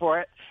works for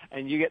it,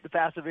 and you get the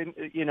passive.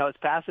 It's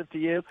passive to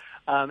you.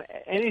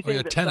 Anything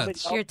your that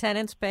tenants. Your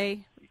tenants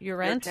pay your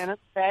rent. Your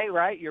tenants pay,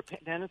 right? Your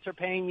tenants are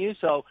paying you,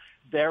 so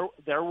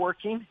they're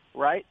working,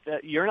 right?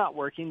 You're not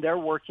working; they're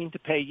working to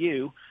pay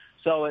you.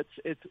 So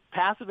it's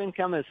passive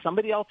income is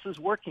somebody else is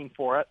working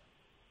for it,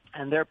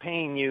 and they're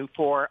paying you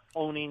for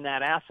owning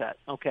that asset.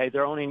 Okay,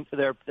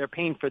 they're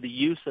paying for the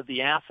use of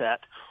the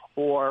asset,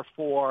 or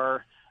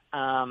for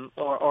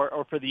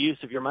or for the use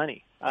of your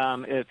money.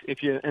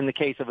 If you, in the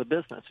case of a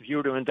business, if you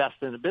were to invest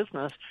in a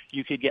business,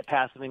 you could get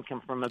passive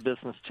income from a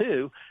business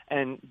too,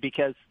 and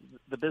because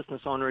the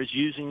business owner is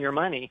using your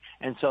money,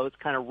 and so it's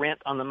kind of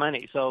rent on the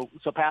money. So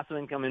passive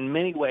income in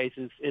many ways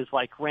is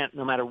like rent,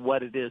 no matter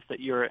what it is that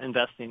you're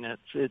investing in.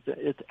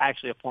 It's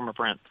actually a form of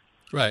rent.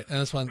 Right, and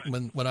that's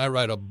when I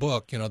write a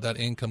book, that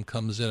income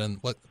comes in, and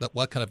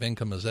what kind of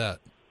income is that?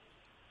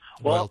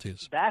 Well,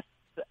 royalties.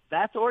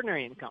 That's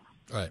ordinary income.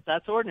 Right.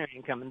 That's ordinary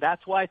income, and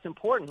that's why it's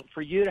important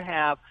for you to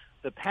have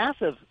the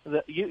passive.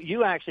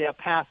 You actually have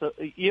passive.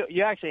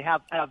 You actually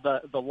have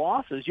the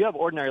losses. You have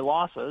ordinary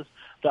losses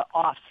that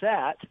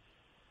offset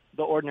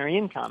the ordinary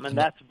income, and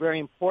that's very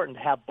important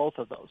to have both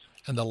of those.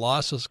 And the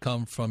losses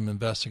come from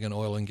investing in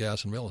oil and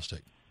gas and real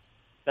estate.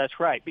 That's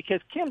right,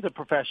 because Kim's a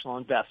professional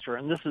investor,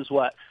 and this is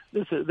what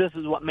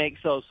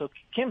makes those. So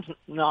Kim's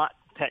not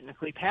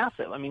technically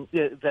passive. I mean,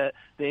 the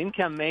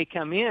income may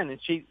come in, and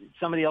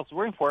somebody else is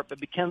working for it, but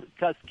because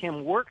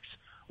Kim works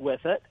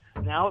with it,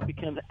 now it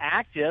becomes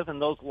active,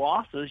 and those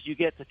losses you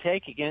get to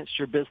take against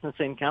your business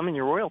income and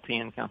your royalty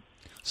income.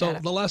 So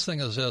the last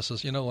thing is this: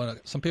 when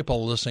some people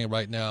are listening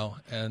right now,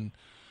 and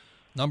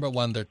number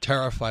one, they're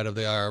terrified of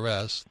the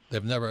IRS.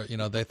 They've never,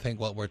 they think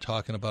what we're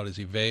talking about is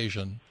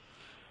evasion,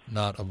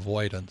 not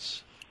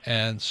avoidance.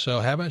 And so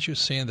haven't you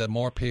seen that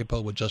more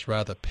people would just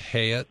rather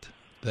pay it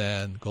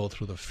than go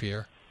through the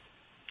fear?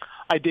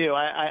 I do.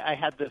 I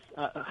had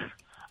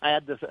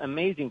this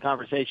amazing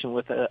conversation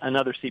with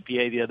another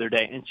CPA the other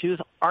day, and she was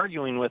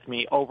arguing with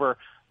me over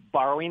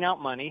borrowing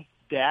out money,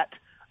 debt.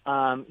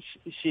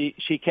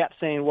 She kept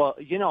saying, well,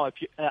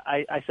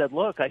 I said,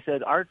 look,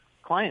 our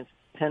clients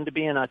tend to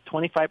be in a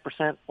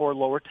 25% or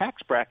lower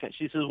tax bracket.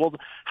 She says, well,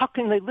 how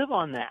can they live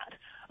on that?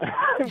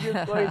 I'm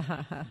just going,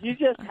 you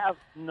just have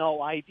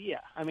no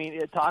idea. I mean,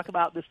 talk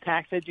about this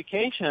tax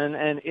education,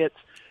 and it's,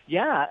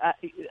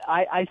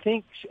 I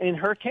think in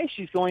her case,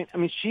 she's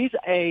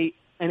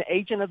an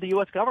agent of the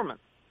U.S. government,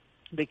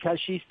 because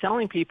she's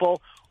telling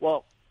people,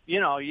 well,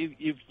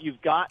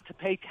 you've got to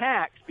pay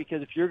tax,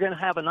 because if you're going to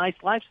have a nice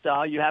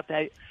lifestyle, you have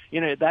to,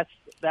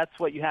 that's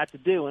what you have to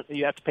do.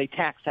 You have to pay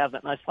tax to have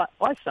that nice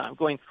lifestyle. I'm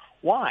going,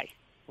 why?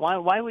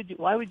 Why would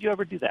you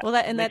ever do that? Well,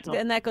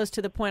 that goes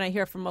to the point I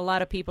hear from a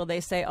lot of people. They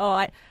say,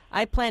 "Oh,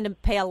 I plan to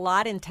pay a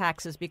lot in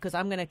taxes because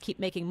I'm going to keep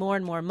making more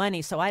and more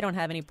money, so I don't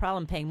have any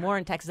problem paying more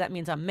in taxes. That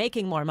means I'm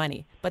making more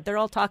money." But they're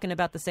all talking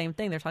about the same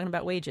thing. They're talking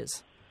about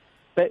wages.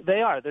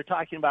 They are. They're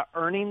talking about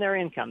earning their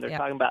income. They're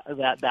talking about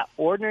that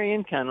ordinary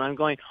income. And I'm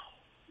going,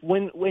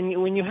 when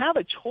you have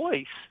a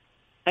choice,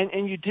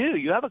 and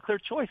you have a clear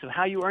choice of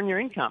how you earn your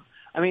income.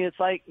 I mean, it's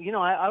like,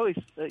 I always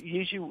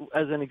use you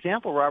as an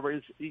example,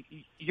 Robert, is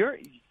you're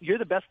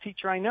the best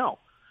teacher I know,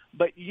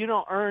 but you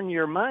don't earn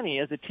your money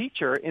as a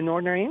teacher in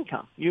ordinary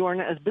income. You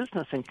earn it as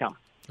business income.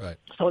 Right.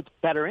 So it's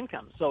better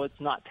income, so it's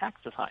not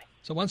taxed as high.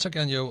 So once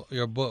again,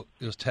 your book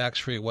is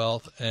Tax-Free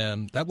Wealth,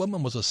 and that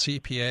woman was a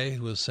CPA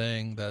who was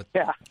saying that.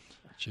 Yeah.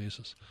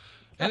 Jesus.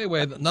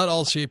 Anyway, not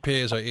all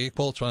CPAs are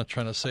equal. That's what I'm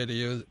trying to say to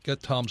you.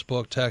 Get Tom's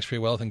book, Tax-Free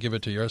Wealth, and give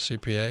it to your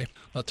CPA.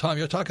 Now, Tom,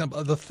 you're talking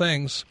about the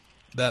things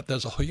that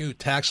there's a whole new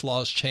tax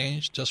laws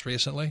changed just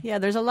recently. Yeah,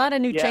 there's a lot of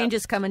new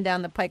changes coming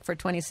down the pike for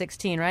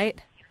 2016, right?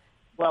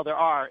 Well, there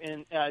are.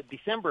 In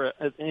December,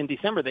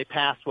 they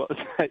passed what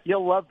was,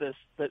 you'll love this,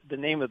 the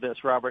name of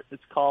this, Robert.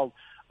 It's called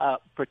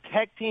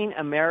Protecting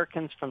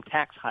Americans from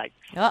Tax Hikes.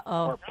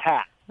 Uh-oh. Or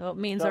PAT. Well, it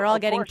means they're all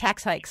getting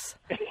tax hikes.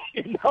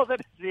 You know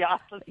that it's the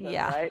opposite,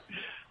 right?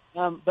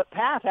 But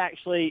PATH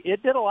actually,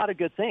 it did a lot of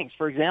good things.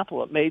 For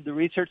example, it made the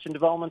research and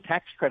development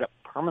tax credit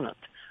permanent.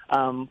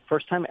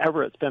 First time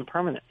ever it's been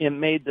permanent. It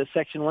made the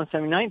Section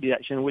 179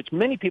 deduction, which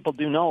many people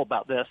do know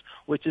about this,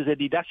 which is a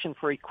deduction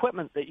for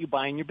equipment that you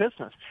buy in your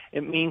business.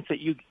 It means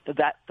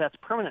that that's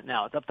permanent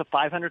now. It's up to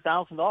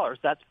 $500,000.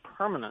 That's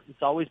permanent.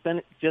 It's always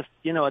been just,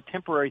 a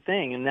temporary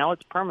thing, and now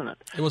it's permanent.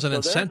 It was an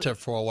incentive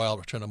for a while.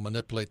 We're trying to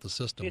manipulate the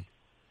system.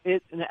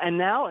 And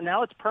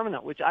now it's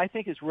permanent, which I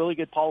think is really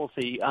good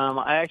policy.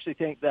 I actually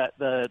think that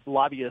the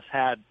lobbyists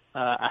had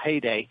a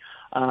heyday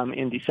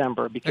in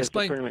December because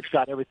they pretty much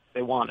got everything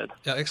they wanted.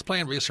 Yeah,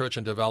 explain research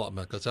and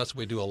development, because that's what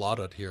we do a lot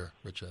of here,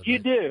 Richard. You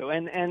do,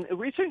 and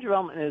research and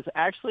development is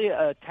actually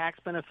a tax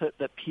benefit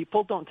that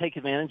people don't take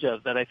advantage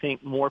of that I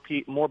think more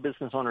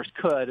business owners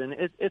could, and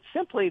it's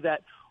simply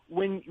that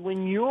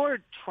when you're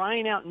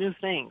trying out new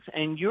things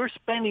and you're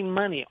spending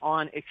money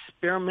on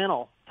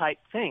experimental type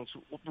things,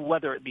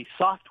 whether it be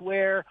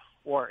software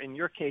or in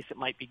your case it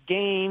might be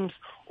games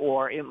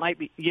or it might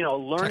be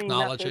learning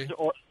methods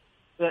or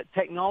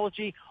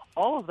technology,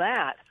 all of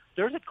that,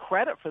 there's a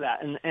credit for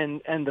that,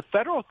 and the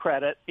federal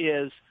credit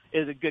is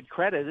a good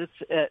credit.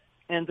 It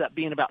ends up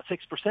being about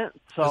 6%.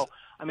 So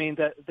I mean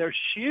there's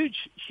huge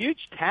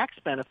tax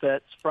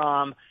benefits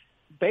from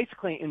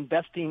basically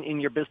investing in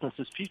your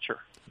business's future.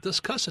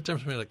 Discuss the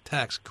difference between a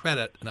tax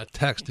credit and a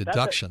tax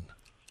deduction.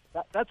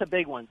 That's a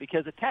big one,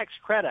 because a tax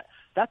credit,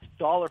 that's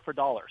dollar for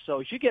dollar. So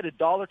if you get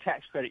 $1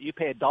 tax credit, you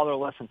pay $1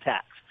 less in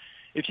tax.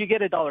 If you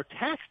get $1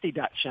 tax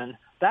deduction,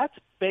 that's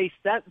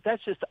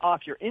just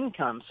off your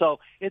income. So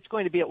it's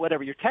going to be at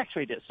whatever your tax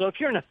rate is. So if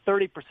you're in a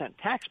 30%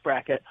 tax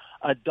bracket,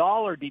 a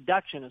 $1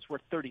 deduction is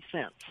worth 30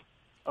 cents.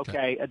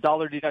 Okay, a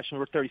 $1 deduction is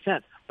worth 30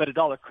 cents, but a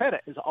 $1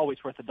 credit is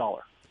always worth $1.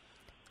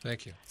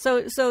 Thank you.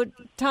 So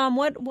Tom,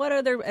 what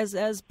other,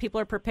 as people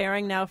are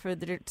preparing now for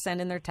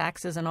sending their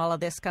taxes and all of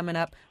this coming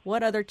up,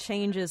 what other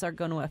changes are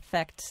going to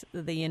affect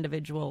the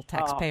individual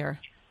taxpayer?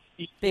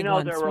 Big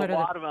ones. There were a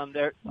lot of them.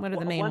 What are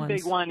the main ones? One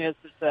big one is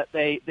that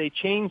they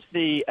changed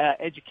the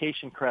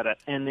education credit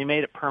and they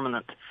made it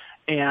permanent,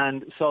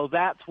 and so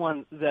that's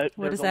one that.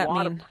 What does that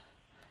mean?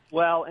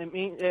 Well, I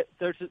mean,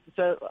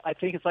 I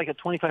think it's like a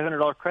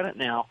 $2,500 credit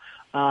now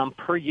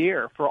per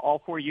year for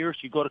all 4 years.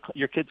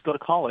 Your kids go to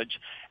college,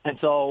 and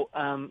so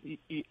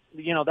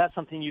that's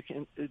something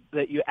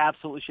that you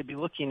absolutely should be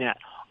looking at.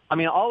 I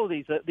mean, all of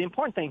these. The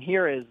important thing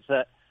here is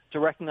that to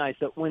recognize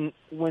that when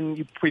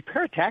you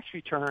prepare a tax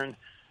return,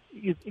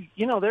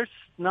 there's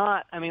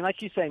not, I mean,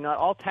 like you say, not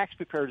all tax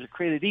preparers are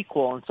created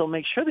equal. And so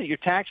make sure that your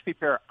tax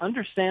preparer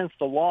understands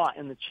the law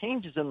and the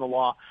changes in the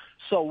law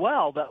so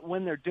well that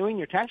when they're doing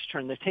your tax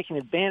return, they're taking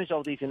advantage of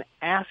all these and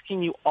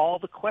asking you all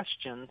the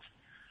questions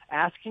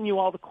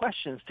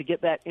to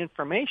get that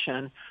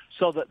information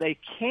so that they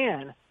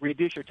can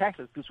reduce your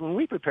taxes. Because when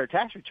we prepare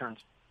tax returns,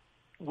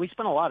 we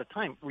spend a lot of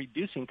time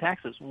reducing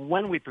taxes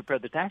when we prepare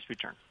the tax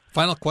return.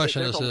 Final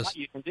question is this. this.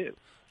 You can do.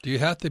 Do you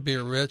have to be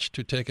rich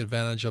to take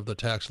advantage of the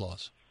tax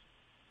laws?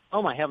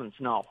 Oh my heavens,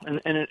 no!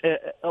 And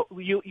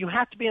you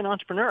have to be an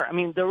entrepreneur. I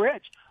mean, the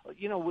rich.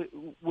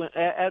 When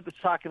Ed was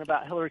talking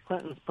about Hillary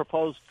Clinton's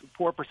proposed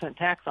 4%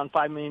 tax on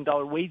 $5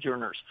 million wage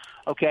earners.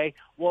 Okay,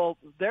 well,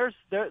 there's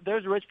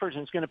a rich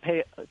person who's going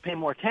to pay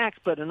more tax,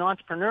 but an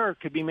entrepreneur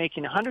could be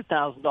making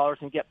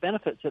 $100,000 and get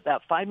benefits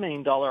that $5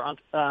 million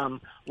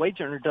wage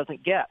earner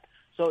doesn't get.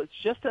 So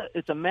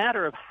it's a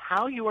matter of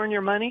how you earn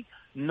your money,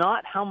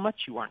 not how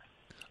much you earn.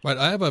 Right.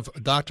 I have a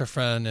doctor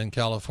friend in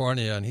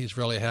California, and he's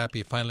really happy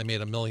he finally made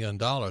 $1 million,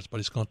 but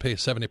he's going to pay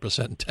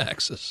 70% in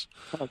taxes.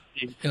 Oh,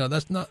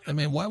 that's not, I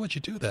mean, why would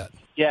you do that?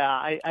 Yeah,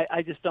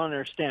 I just don't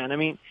understand. I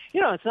mean,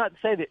 it's not to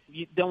say that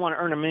you don't want to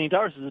earn $1 million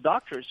as a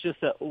doctor. It's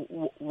just that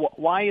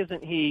why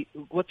isn't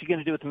what's he going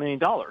to do with $1 million,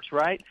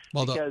 right?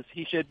 Well, because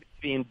he should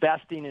be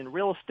investing in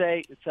real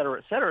estate, et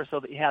cetera, so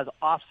that he has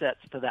offsets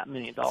to that $1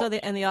 million. So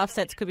the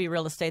offsets could be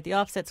real estate. The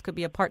offsets could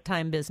be a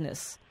part-time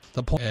business.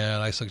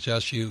 And I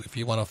suggest if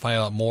you want to find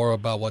out more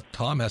about what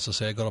Tom has to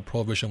say, go to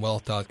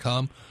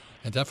provisionwealth.com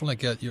and definitely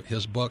get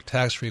his book,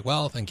 Tax-Free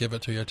Wealth, and give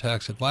it to your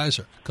tax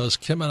advisor. Because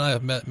Kim and I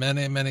have met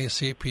many, many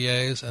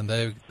CPAs, and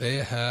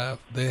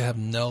they have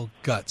no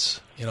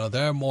guts.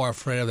 They're more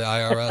afraid of the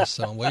IRS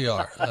than we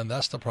are, and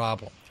that's the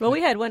problem. Well,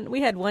 we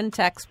had one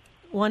tax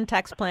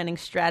planning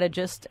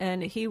strategist,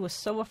 and he was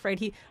so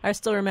afraid. I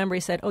still remember he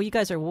said, "Oh, you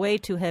guys are way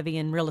too heavy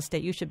in real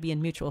estate. You should be in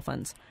mutual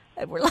funds."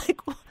 And we're like,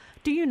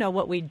 do you know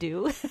what we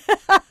do?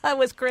 It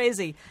was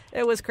crazy.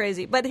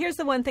 But here's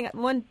the one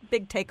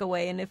big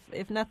takeaway, and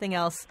if nothing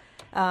else,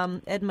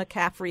 Ed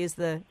McCaffery is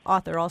the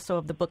author also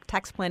of the book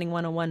Tax Planning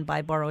 101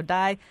 Buy, Borrow,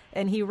 Die,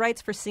 and he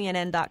writes for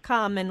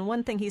CNN.com, and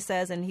one thing he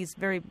says, and he's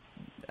very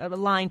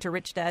aligned to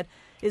Rich Dad,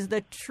 is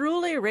the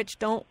truly rich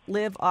don't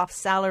live off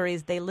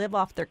salaries. They live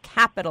off their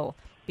capital,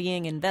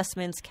 being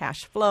investments,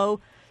 cash flow.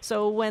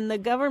 So when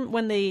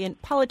the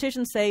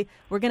politicians say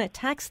we're going to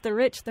tax the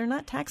rich, they're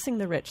not taxing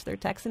the rich. They're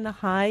taxing the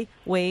high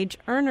wage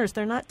earners.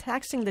 They're not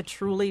taxing the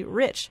truly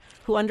rich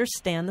who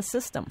understand the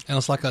system. And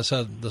it's like I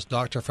said, this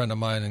doctor friend of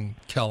mine in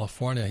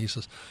California, he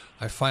says,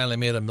 I finally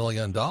made $1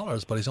 million,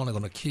 but he's only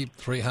going to keep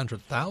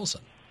 $300,000.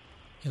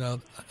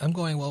 I'm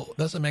going, well, it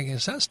doesn't make any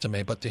sense to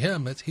me. But to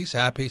him, he's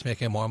happy, he's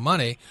making more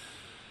money.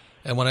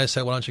 And when I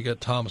say, why don't you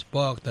get Tom's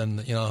book, then,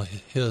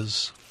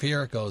 his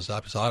fear goes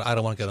up. So I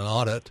don't want to get an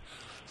audit.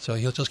 So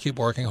he'll just keep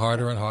working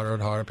harder and harder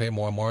and harder, pay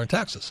more and more in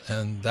taxes.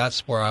 And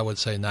that's where I would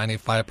say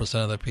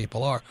 95% of the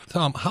people are.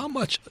 Tom, how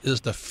much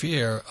is the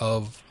fear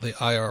of the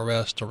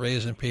IRS to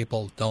raising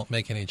people don't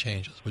make any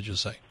changes, would you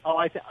say? Oh,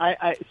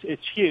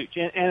 it's huge.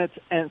 And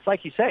it's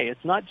like you say,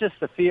 it's not just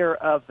the fear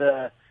of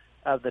the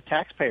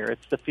taxpayer,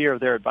 it's the fear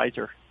of their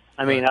advisor.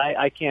 I mean,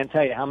 I can't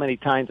tell you how many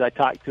times I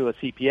talk to a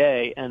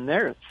CPA, and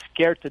they're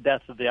scared to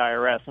death of the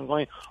IRS. I'm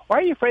going, why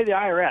are you afraid of the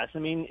IRS? I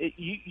mean,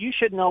 you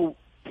should know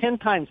 10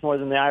 times more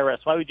than the IRS.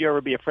 Why would you ever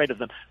be afraid of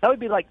them? That would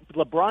be like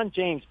LeBron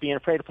James being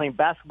afraid of playing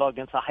basketball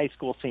against a high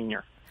school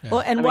senior. Yeah.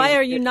 Well, and why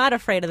are you not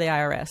afraid of the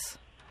IRS?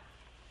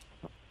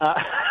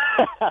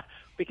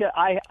 Because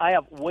I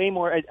have way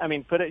more,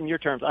 put it in your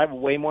terms, I have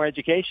way more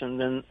education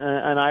than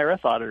an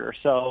IRS auditor.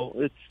 So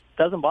it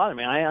doesn't bother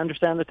me. I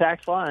understand the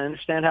tax law. I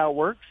understand how it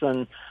works.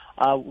 And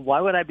why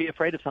would I be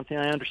afraid of something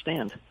I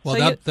understand?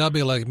 Well, that'd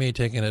be like me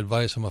taking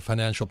advice from a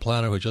financial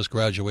planner who just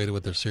graduated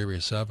with their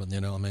Series 7.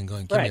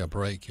 Going, give me a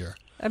break here.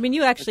 I mean,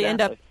 you actually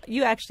end up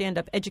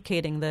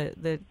educating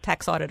the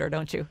tax auditor,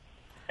 don't you?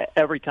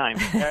 Every time.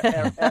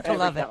 I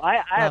love it.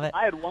 I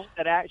had one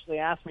that actually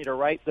asked me to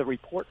write the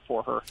report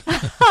for her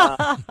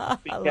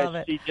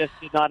because she just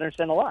did not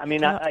understand the law. I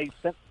mean, I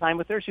spent time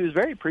with her. She was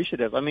very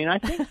appreciative. I mean, I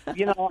think,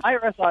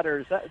 IRS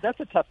auditors, that's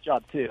a tough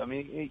job too. I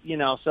mean,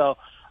 so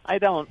I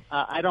don't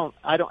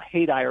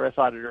hate IRS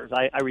auditors.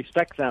 I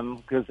respect them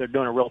because they're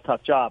doing a real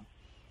tough job.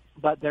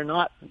 But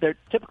they're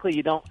typically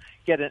you don't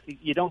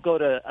go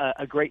to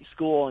a great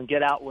school and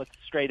get out with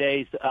straight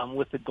A's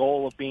with the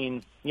goal of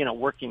being,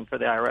 working for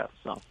the IRS.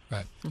 So.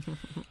 Right.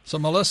 So,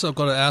 Melissa,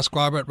 go to Ask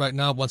Robert right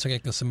now. Once again,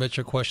 you can submit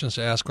your questions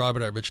to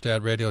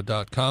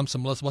AskRobert@richdadradio.com. So,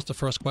 Melissa, what's the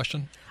first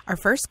question? Our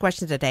first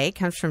question today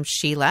comes from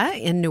Sheila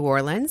in New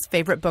Orleans.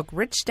 Favorite book,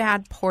 Rich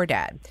Dad, Poor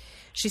Dad.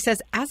 She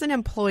says, as an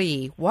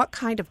employee, what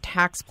kind of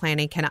tax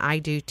planning can I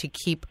do to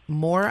keep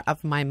more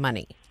of my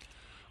money?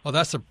 Well,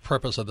 that's the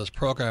purpose of this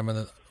program.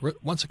 And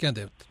once again,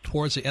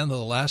 towards the end of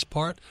the last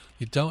part,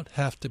 you don't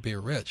have to be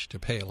rich to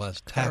pay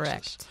less taxes.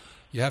 Correct.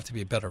 You have to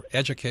be better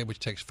educated, which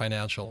takes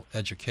financial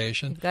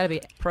education. You've got to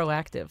be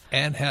proactive.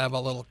 And have a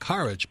little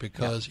courage,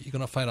 because you're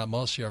going to find out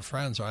most of your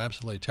friends are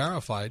absolutely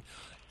terrified.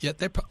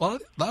 Yet a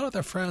lot of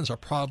their friends are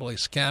probably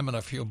scamming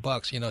a few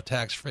bucks,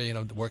 tax-free,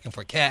 working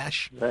for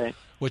cash, right,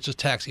 which is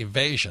tax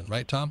evasion.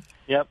 Right, Tom?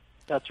 Yep.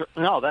 That's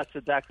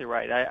exactly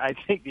right. I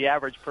think the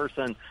average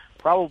person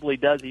probably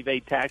does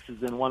evade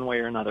taxes in one way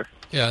or another.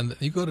 Yeah, and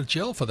you go to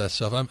jail for that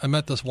stuff. I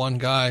met this one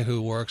guy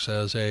who works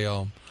as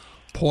a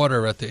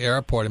porter at the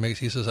airport.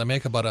 He says, I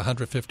make about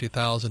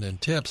 $150,000 in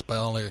tips, but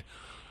I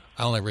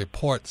only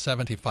report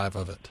 75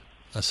 of it.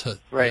 I said,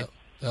 right.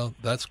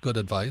 That's good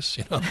advice.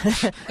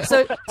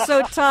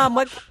 So Tom,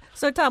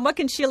 what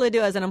can Sheila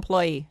do as an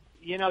employee?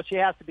 She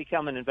has to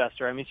become an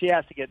investor. I mean, she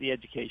has to get the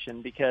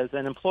education, because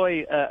an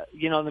employee,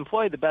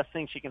 the best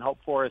thing she can hope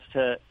for is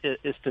to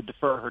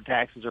defer her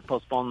taxes or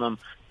postpone them.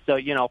 So,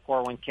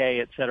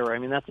 401k, et cetera. I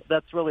mean,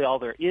 that's really all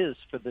there is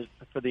for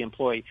the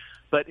employee.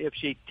 But if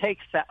she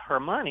takes her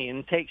money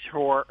and takes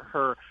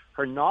her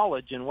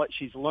knowledge and what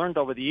she's learned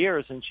over the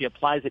years, and she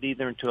applies it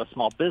either into a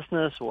small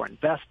business or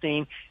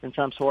investing in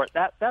some sort,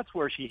 that's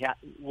where she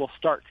will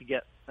start to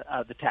get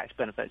the tax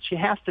benefits. She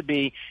has to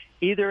be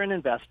either an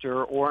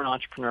investor or an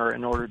entrepreneur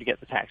in order to get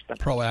the tax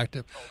benefits.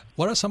 Proactive.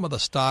 What are some of the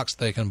stocks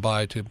they can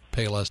buy to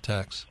pay less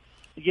tax?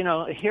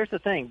 Here's the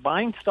thing.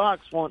 Buying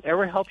stocks won't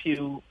ever help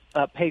you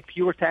pay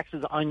fewer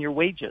taxes on your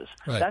wages.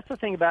 Right. That's the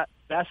thing about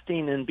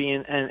investing and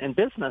being in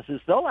business,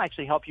 is they'll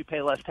actually help you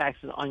pay less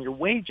taxes on your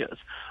wages,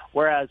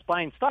 whereas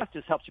buying stock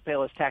just helps you pay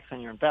less tax on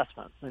your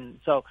investments. And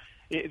so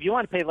if you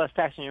want to pay less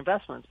tax on your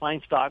investments,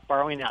 buying stock,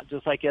 borrowing out,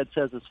 just like Ed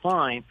says, is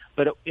fine,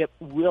 but it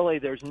really,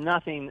 there's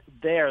nothing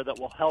there that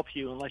will help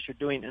you unless you're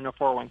doing it in a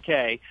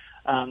 401k.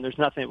 There's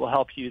nothing that will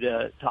help you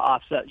to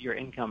offset your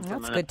income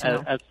from good to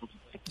know.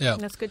 Yeah,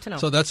 that's good to know.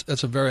 So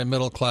that's a very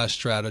middle class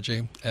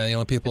strategy,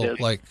 and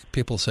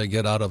people say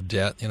get out of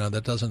debt.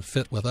 That doesn't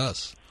fit with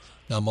us.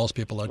 Now, most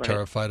people are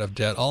terrified of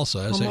debt also,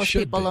 as they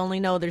should be. Most people only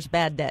know there's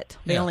bad debt.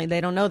 They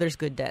don't know there's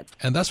good debt.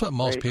 And that's what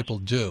most people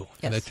do.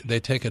 Yes. And they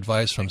take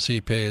advice from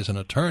CPAs and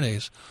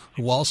attorneys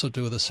who also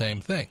do the same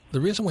thing. The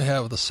reason we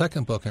have the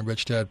second book in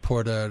Rich Dad,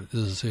 Poor Dad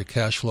is the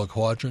cash flow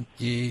quadrant,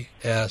 E,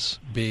 S,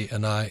 B,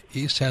 and I.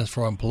 E stands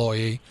for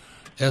employee.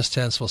 S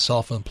stands for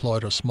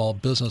self-employed or small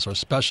business or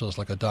specialist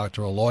like a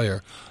doctor or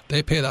lawyer.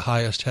 They pay the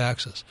highest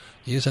taxes.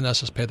 E's and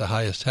S's pay the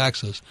highest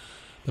taxes.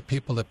 The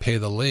people that pay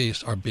the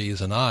least are B's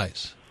and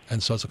I's.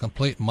 And so it's a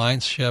complete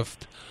mind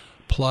shift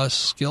plus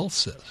skill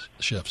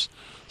shifts.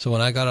 So when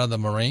I got out of the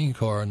Marine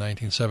Corps in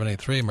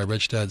 1973, my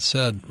rich dad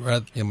said,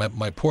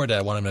 my poor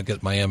dad wanted me to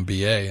get my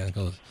MBA.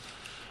 And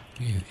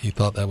he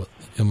thought that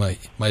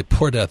my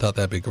poor dad thought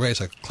that'd be great.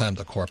 So I climbed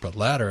the corporate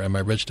ladder. And my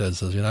rich dad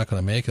says, you're not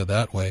going to make it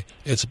that way.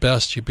 It's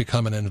best you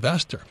become an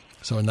investor.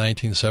 So in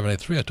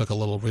 1973, I took a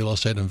little real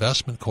estate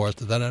investment course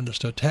that then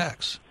understood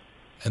tax.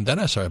 And then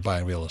I started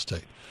buying real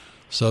estate.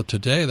 So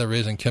today, the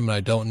reason Kim and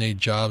I don't need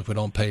jobs, we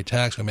don't pay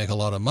tax, we make a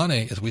lot of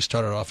money, is we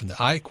started off in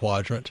the I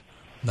quadrant,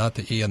 not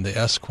the E and the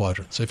S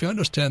quadrant. So if you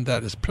understand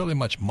that, it's pretty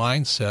much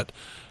mindset,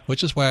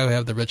 which is why we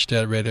have the Rich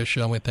Dad Radio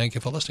Show, and we thank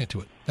you for listening to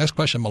it. Next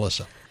question,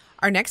 Melissa.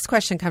 Our next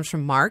question comes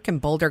from Mark in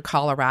Boulder,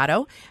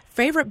 Colorado.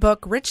 Favorite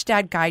book, Rich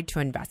Dad Guide to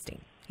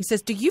Investing. He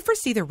says, do you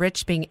foresee the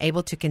rich being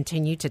able to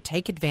continue to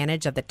take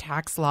advantage of the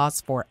tax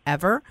laws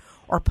forever?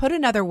 Or put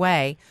another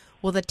way,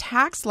 will the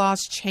tax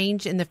laws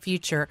change in the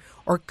future,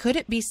 or could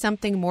it be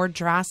something more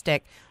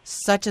drastic,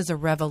 such as a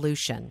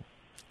revolution?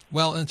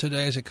 Well, in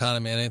today's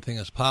economy, anything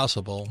is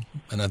possible,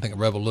 and I think a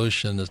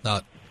revolution is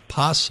not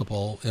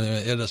possible.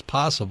 It is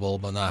possible,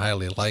 but not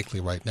highly likely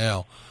right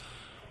now.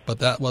 But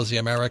that was the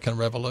American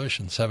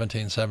Revolution.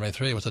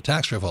 1773 was a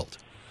tax revolt.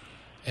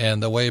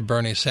 And the way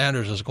Bernie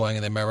Sanders is going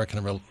in the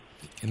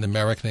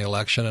American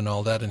election and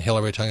all that, and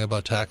Hillary talking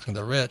about taxing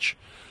the rich,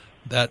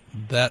 that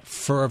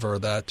fervor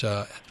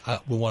that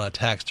we want to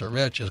tax the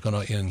rich is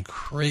going to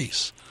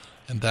increase,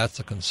 and that's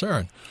the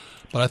concern.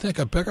 But I think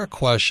a bigger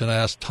question, I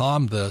asked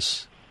Tom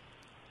this,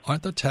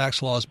 aren't the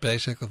tax laws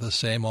basically the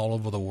same all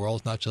over the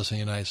world, not just in the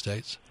United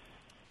States?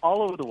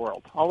 All over the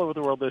world. All over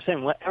the world, they're the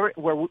same.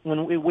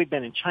 We've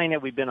been in China,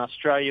 we've been in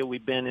Australia,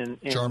 we've been in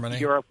Germany,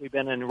 Europe, we've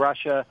been in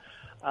Russia,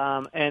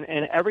 and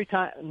every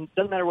time,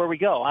 doesn't matter where we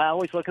go, I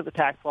always look at the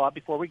tax law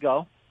before we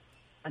go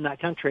in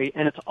that country,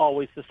 and it's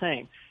always the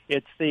same.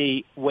 It's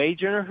the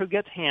wage earner who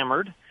gets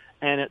hammered,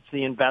 and it's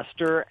the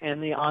investor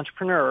and the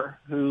entrepreneur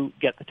who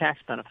get the tax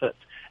benefits.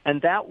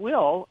 And that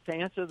will, to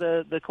answer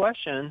the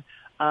question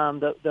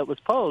that was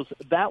posed,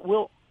 that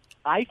will,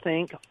 I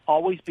think,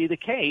 always be the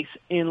case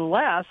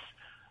unless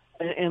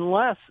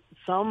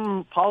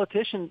some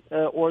politician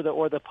or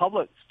the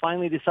public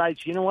finally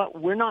decides, you know what,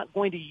 we're not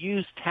going to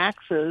use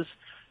taxes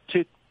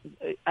to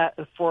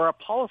for a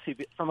policy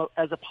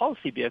as a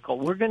policy vehicle.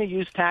 We're going to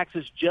use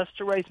taxes just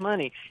to raise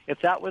money. If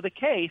that were the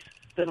case,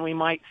 then we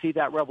might see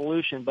that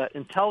revolution. But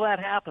until that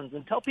happens,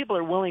 until people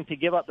are willing to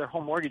give up their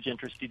home mortgage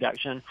interest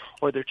deduction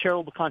or their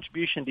charitable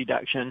contribution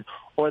deduction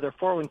or their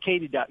 401k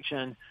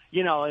deduction,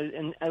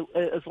 and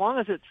as long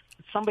as it's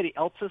somebody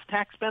else's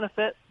tax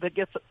benefit that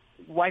gets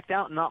wiped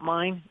out and not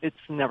mine, it's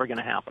never going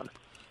to happen.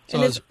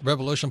 So is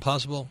revolution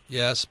possible?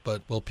 Yes,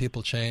 but will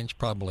people change?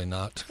 Probably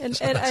not.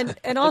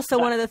 And also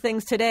one of the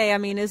things today, I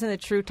mean, isn't it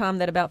true, Tom,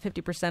 that about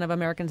 50% of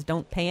Americans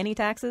don't pay any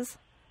taxes?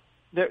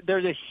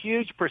 There's a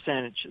huge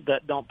percentage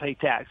that don't pay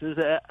taxes.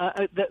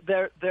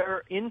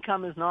 Their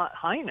income is not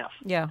high enough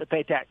to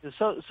pay taxes.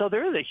 So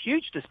there is a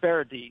huge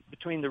disparity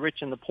between the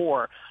rich and the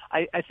poor.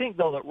 I think,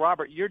 though, that,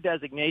 Robert, your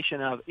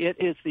designation of it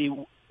is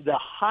the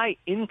high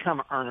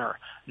income earner,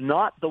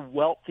 not the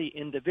wealthy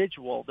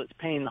individual that's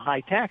paying the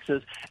high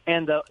taxes,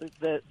 and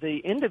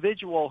the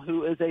individual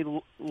who is a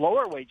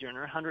lower wage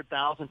earner, $100,000,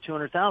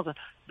 $200,000,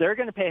 they're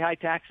going to pay high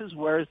taxes,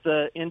 whereas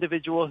the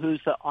individual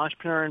who's the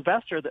entrepreneur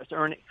investor that's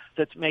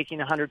making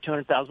 $100,000,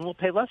 $200,000 will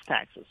pay less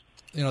taxes.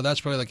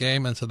 That's really the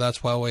game, and so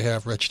that's why we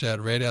have Rich Dad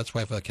Radio. That's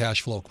why we have the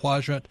Cash Flow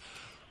Quadrant,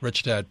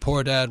 Rich Dad,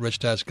 Poor Dad, Rich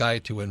Dad's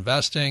Guide to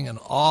Investing, and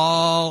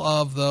all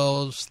of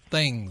those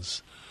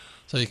things.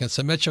 So you can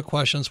submit your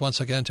questions once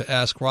again to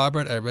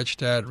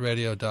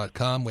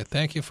AskRobert@richdadradio.com. We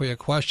thank you for your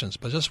questions,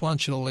 but just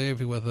want you to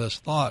leave you with this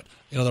thought.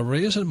 The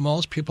reason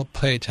most people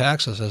pay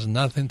taxes has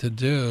nothing to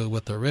do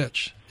with the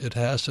rich. It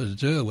has to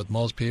do with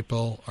most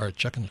people are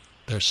chicken.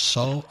 They're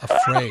so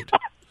afraid.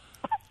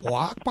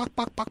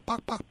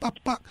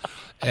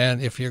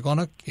 And if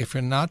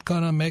you're not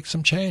gonna make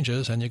some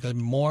changes, and you're gonna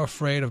be more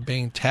afraid of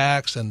being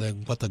taxed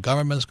and what the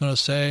government's gonna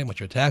say, and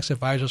what your tax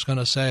advisor's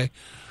gonna say,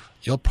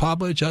 you'll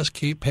probably just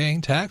keep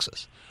paying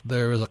taxes.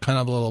 There is a kind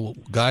of a little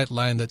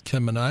guideline that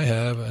Kim and I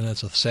have, and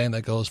it's a saying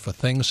that goes, for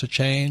things to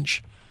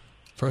change,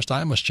 first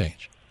I must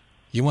change.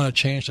 You want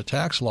to change the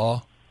tax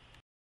law,